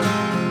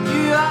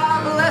 You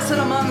are blessed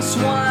among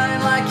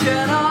swine like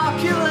an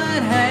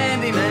opulent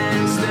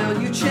handyman.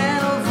 Still you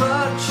channel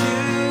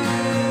virtue,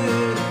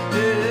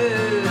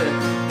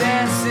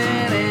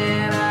 dancing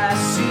in a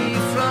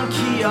seafront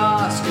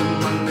kiosk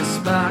among the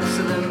sparks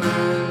of the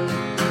moon.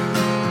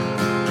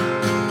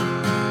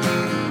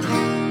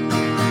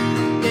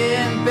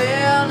 In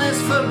bareness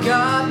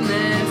forgotten,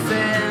 in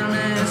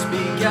fairness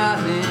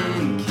begotten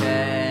in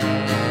chaos.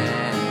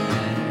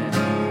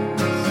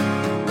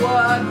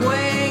 What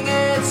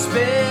winged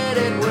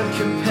spirit would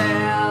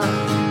compel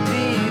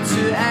thee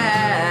to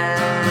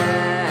ask?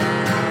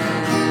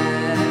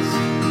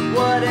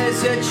 What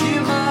is it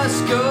you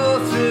must go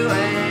through?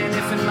 And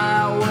if in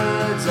my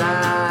words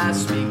I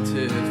speak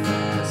too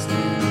fast,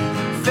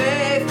 in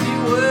faith you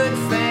would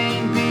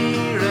fain be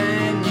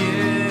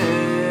renewed.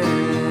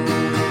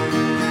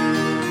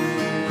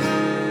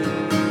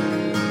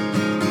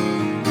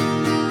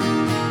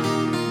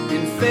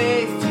 In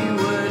faith you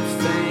would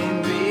fain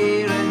be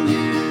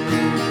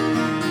renewed.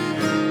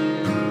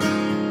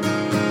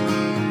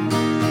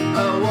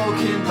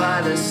 Awoken by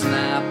the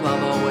snap of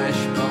a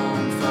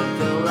wishbone for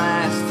the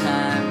last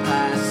time,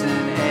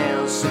 passing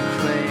Ailsa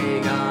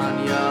Craig on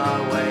your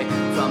way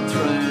from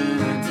through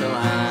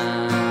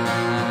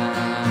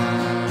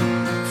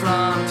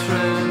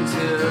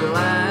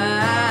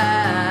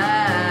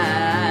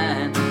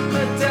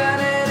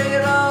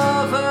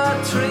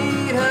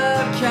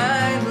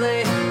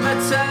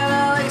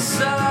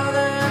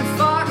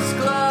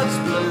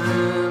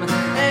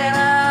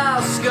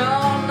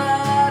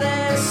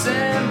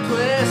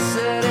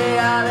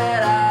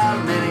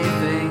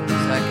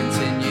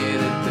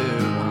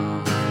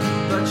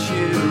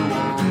you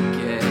won't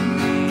get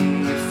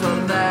me for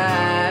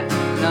that.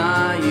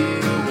 Nah,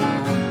 you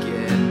won't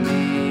get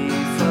me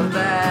for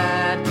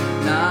that.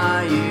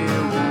 Nah, you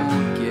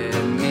won't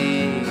get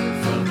me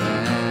for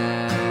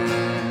that.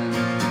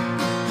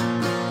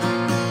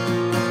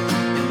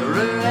 In the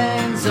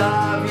ruins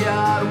of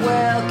your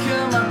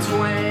welcome on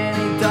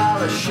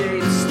 $20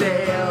 shaped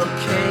stale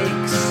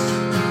cakes,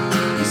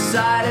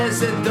 beside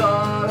is a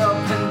door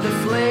open,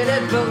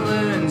 deflated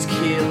balloons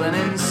keeling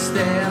in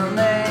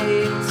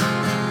stalemate,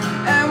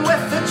 and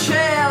with the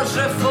chairs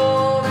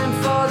revolving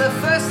for the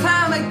first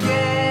time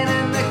again,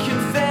 and the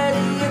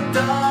confetti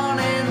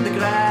adorning the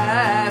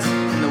grass.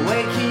 In the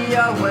wake of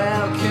your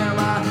welcome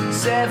are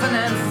 7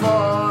 and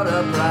 4,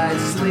 a bright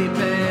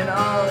sleeping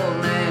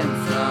old man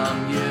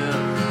from your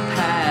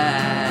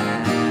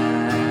past,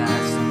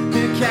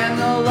 who can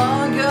no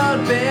longer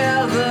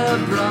bear the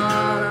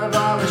brunt of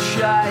all the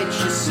shite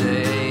you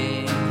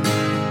say,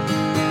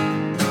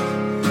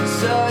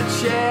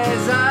 such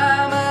as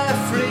I'm a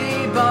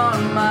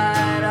freeborn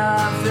mine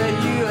of the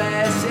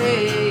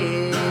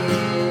USA.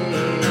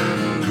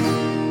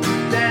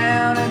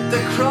 Down at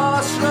the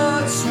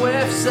crossroads,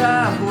 swifts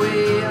are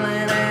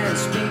wheeling and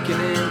speaking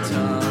in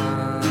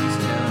tongues,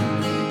 tell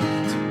me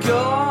to go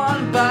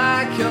on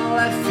back. All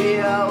that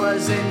fear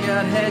was in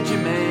your head you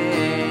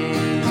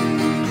made.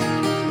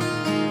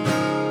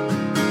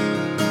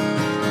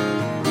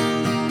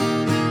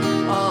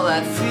 All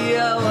that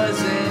fear was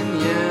in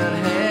your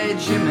head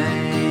you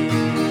made.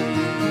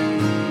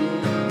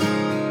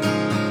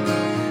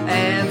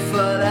 And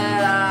for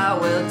that I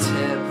will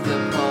tip the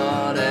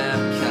potter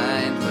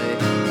kindly.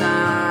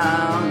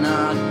 Now I'll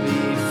not be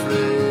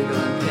frugal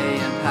and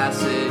paying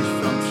passage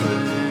from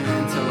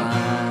Troon to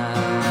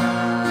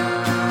Line,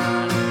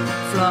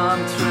 from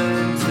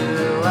Troon to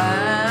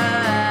Line.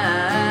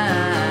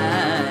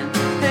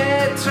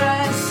 It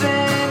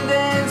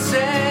transcendence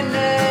in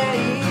the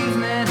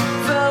evening,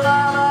 full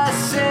of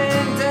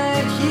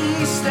ascendant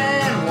yeast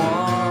and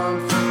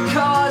warmth,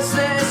 cause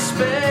this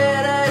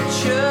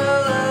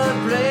spiritual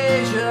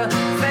abrasion,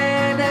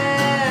 fanned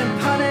and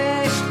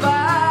punished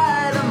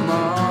by the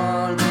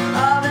morn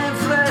of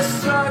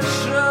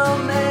infrastructural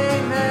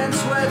maintenance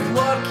with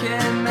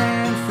working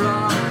men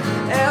from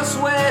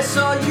elsewhere.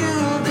 So you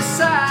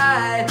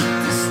decide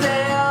to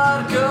stay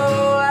or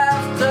go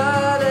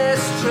after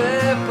this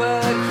trip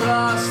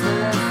across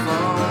the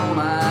foam.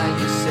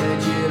 You said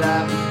you'd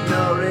have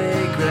no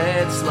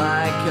regrets,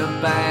 like a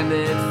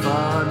bandit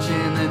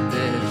forging the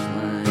ditch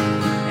line,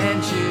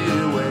 and you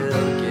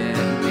will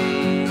get me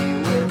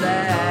with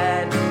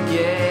that.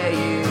 Yeah,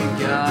 you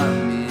got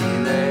me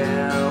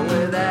there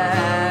with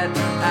that.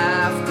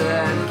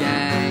 After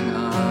gang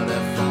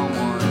order for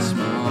once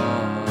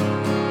more,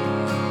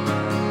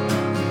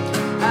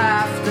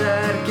 after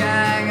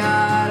gang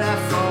order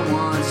for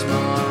once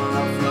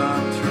more,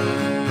 from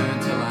Troon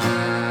to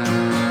Line,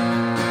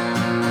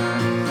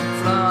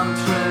 from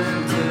Troon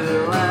to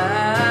Line.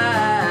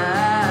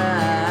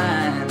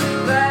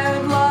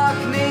 Round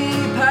Lockney,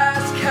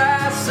 past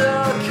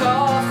Castle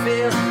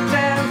Caulfield,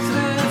 down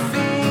through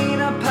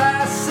Fina,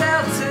 past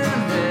Selton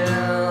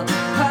Hill,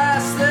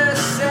 past the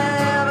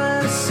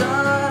seventh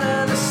son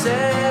of the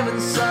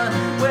seventh son,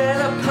 where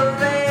the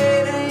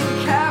parading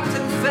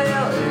captain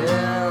fell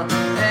ill.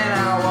 And I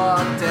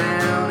walked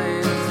down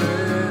in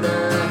through the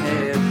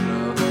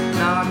hedgerow,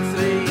 knocked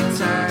 3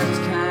 times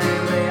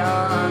kindly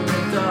on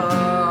the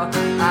door.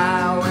 I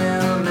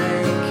will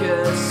make a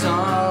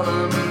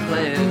solemn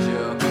pledge,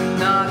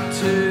 not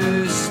to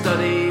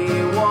study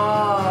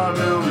war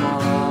no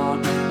more.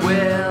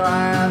 Will I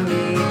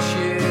meet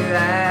you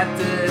at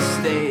the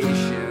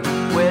station?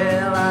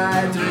 Will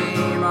I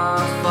dream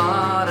of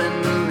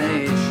foreign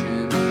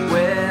nation?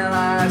 Will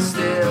I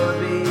still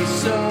be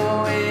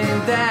so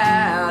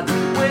endowed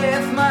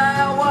with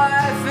my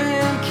wife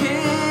and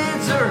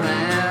kids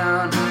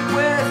around,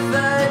 with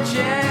the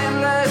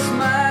generous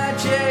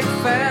magic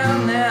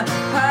found there,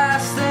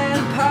 past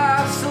and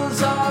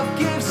parcels of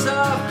gifts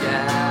of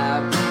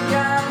gab,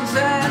 gowns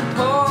and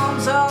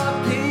poems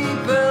of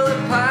people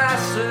that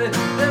pass through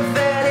the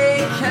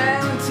very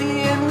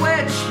county in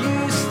which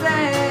you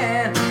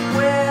stand?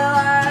 Will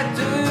I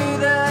do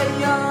the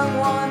young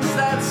ones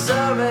that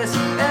service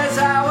as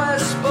I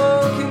was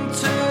spoken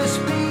to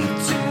speak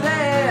to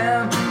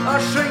them, or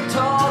shrink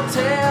tall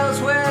tales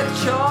with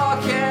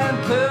chalk and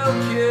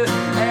poke you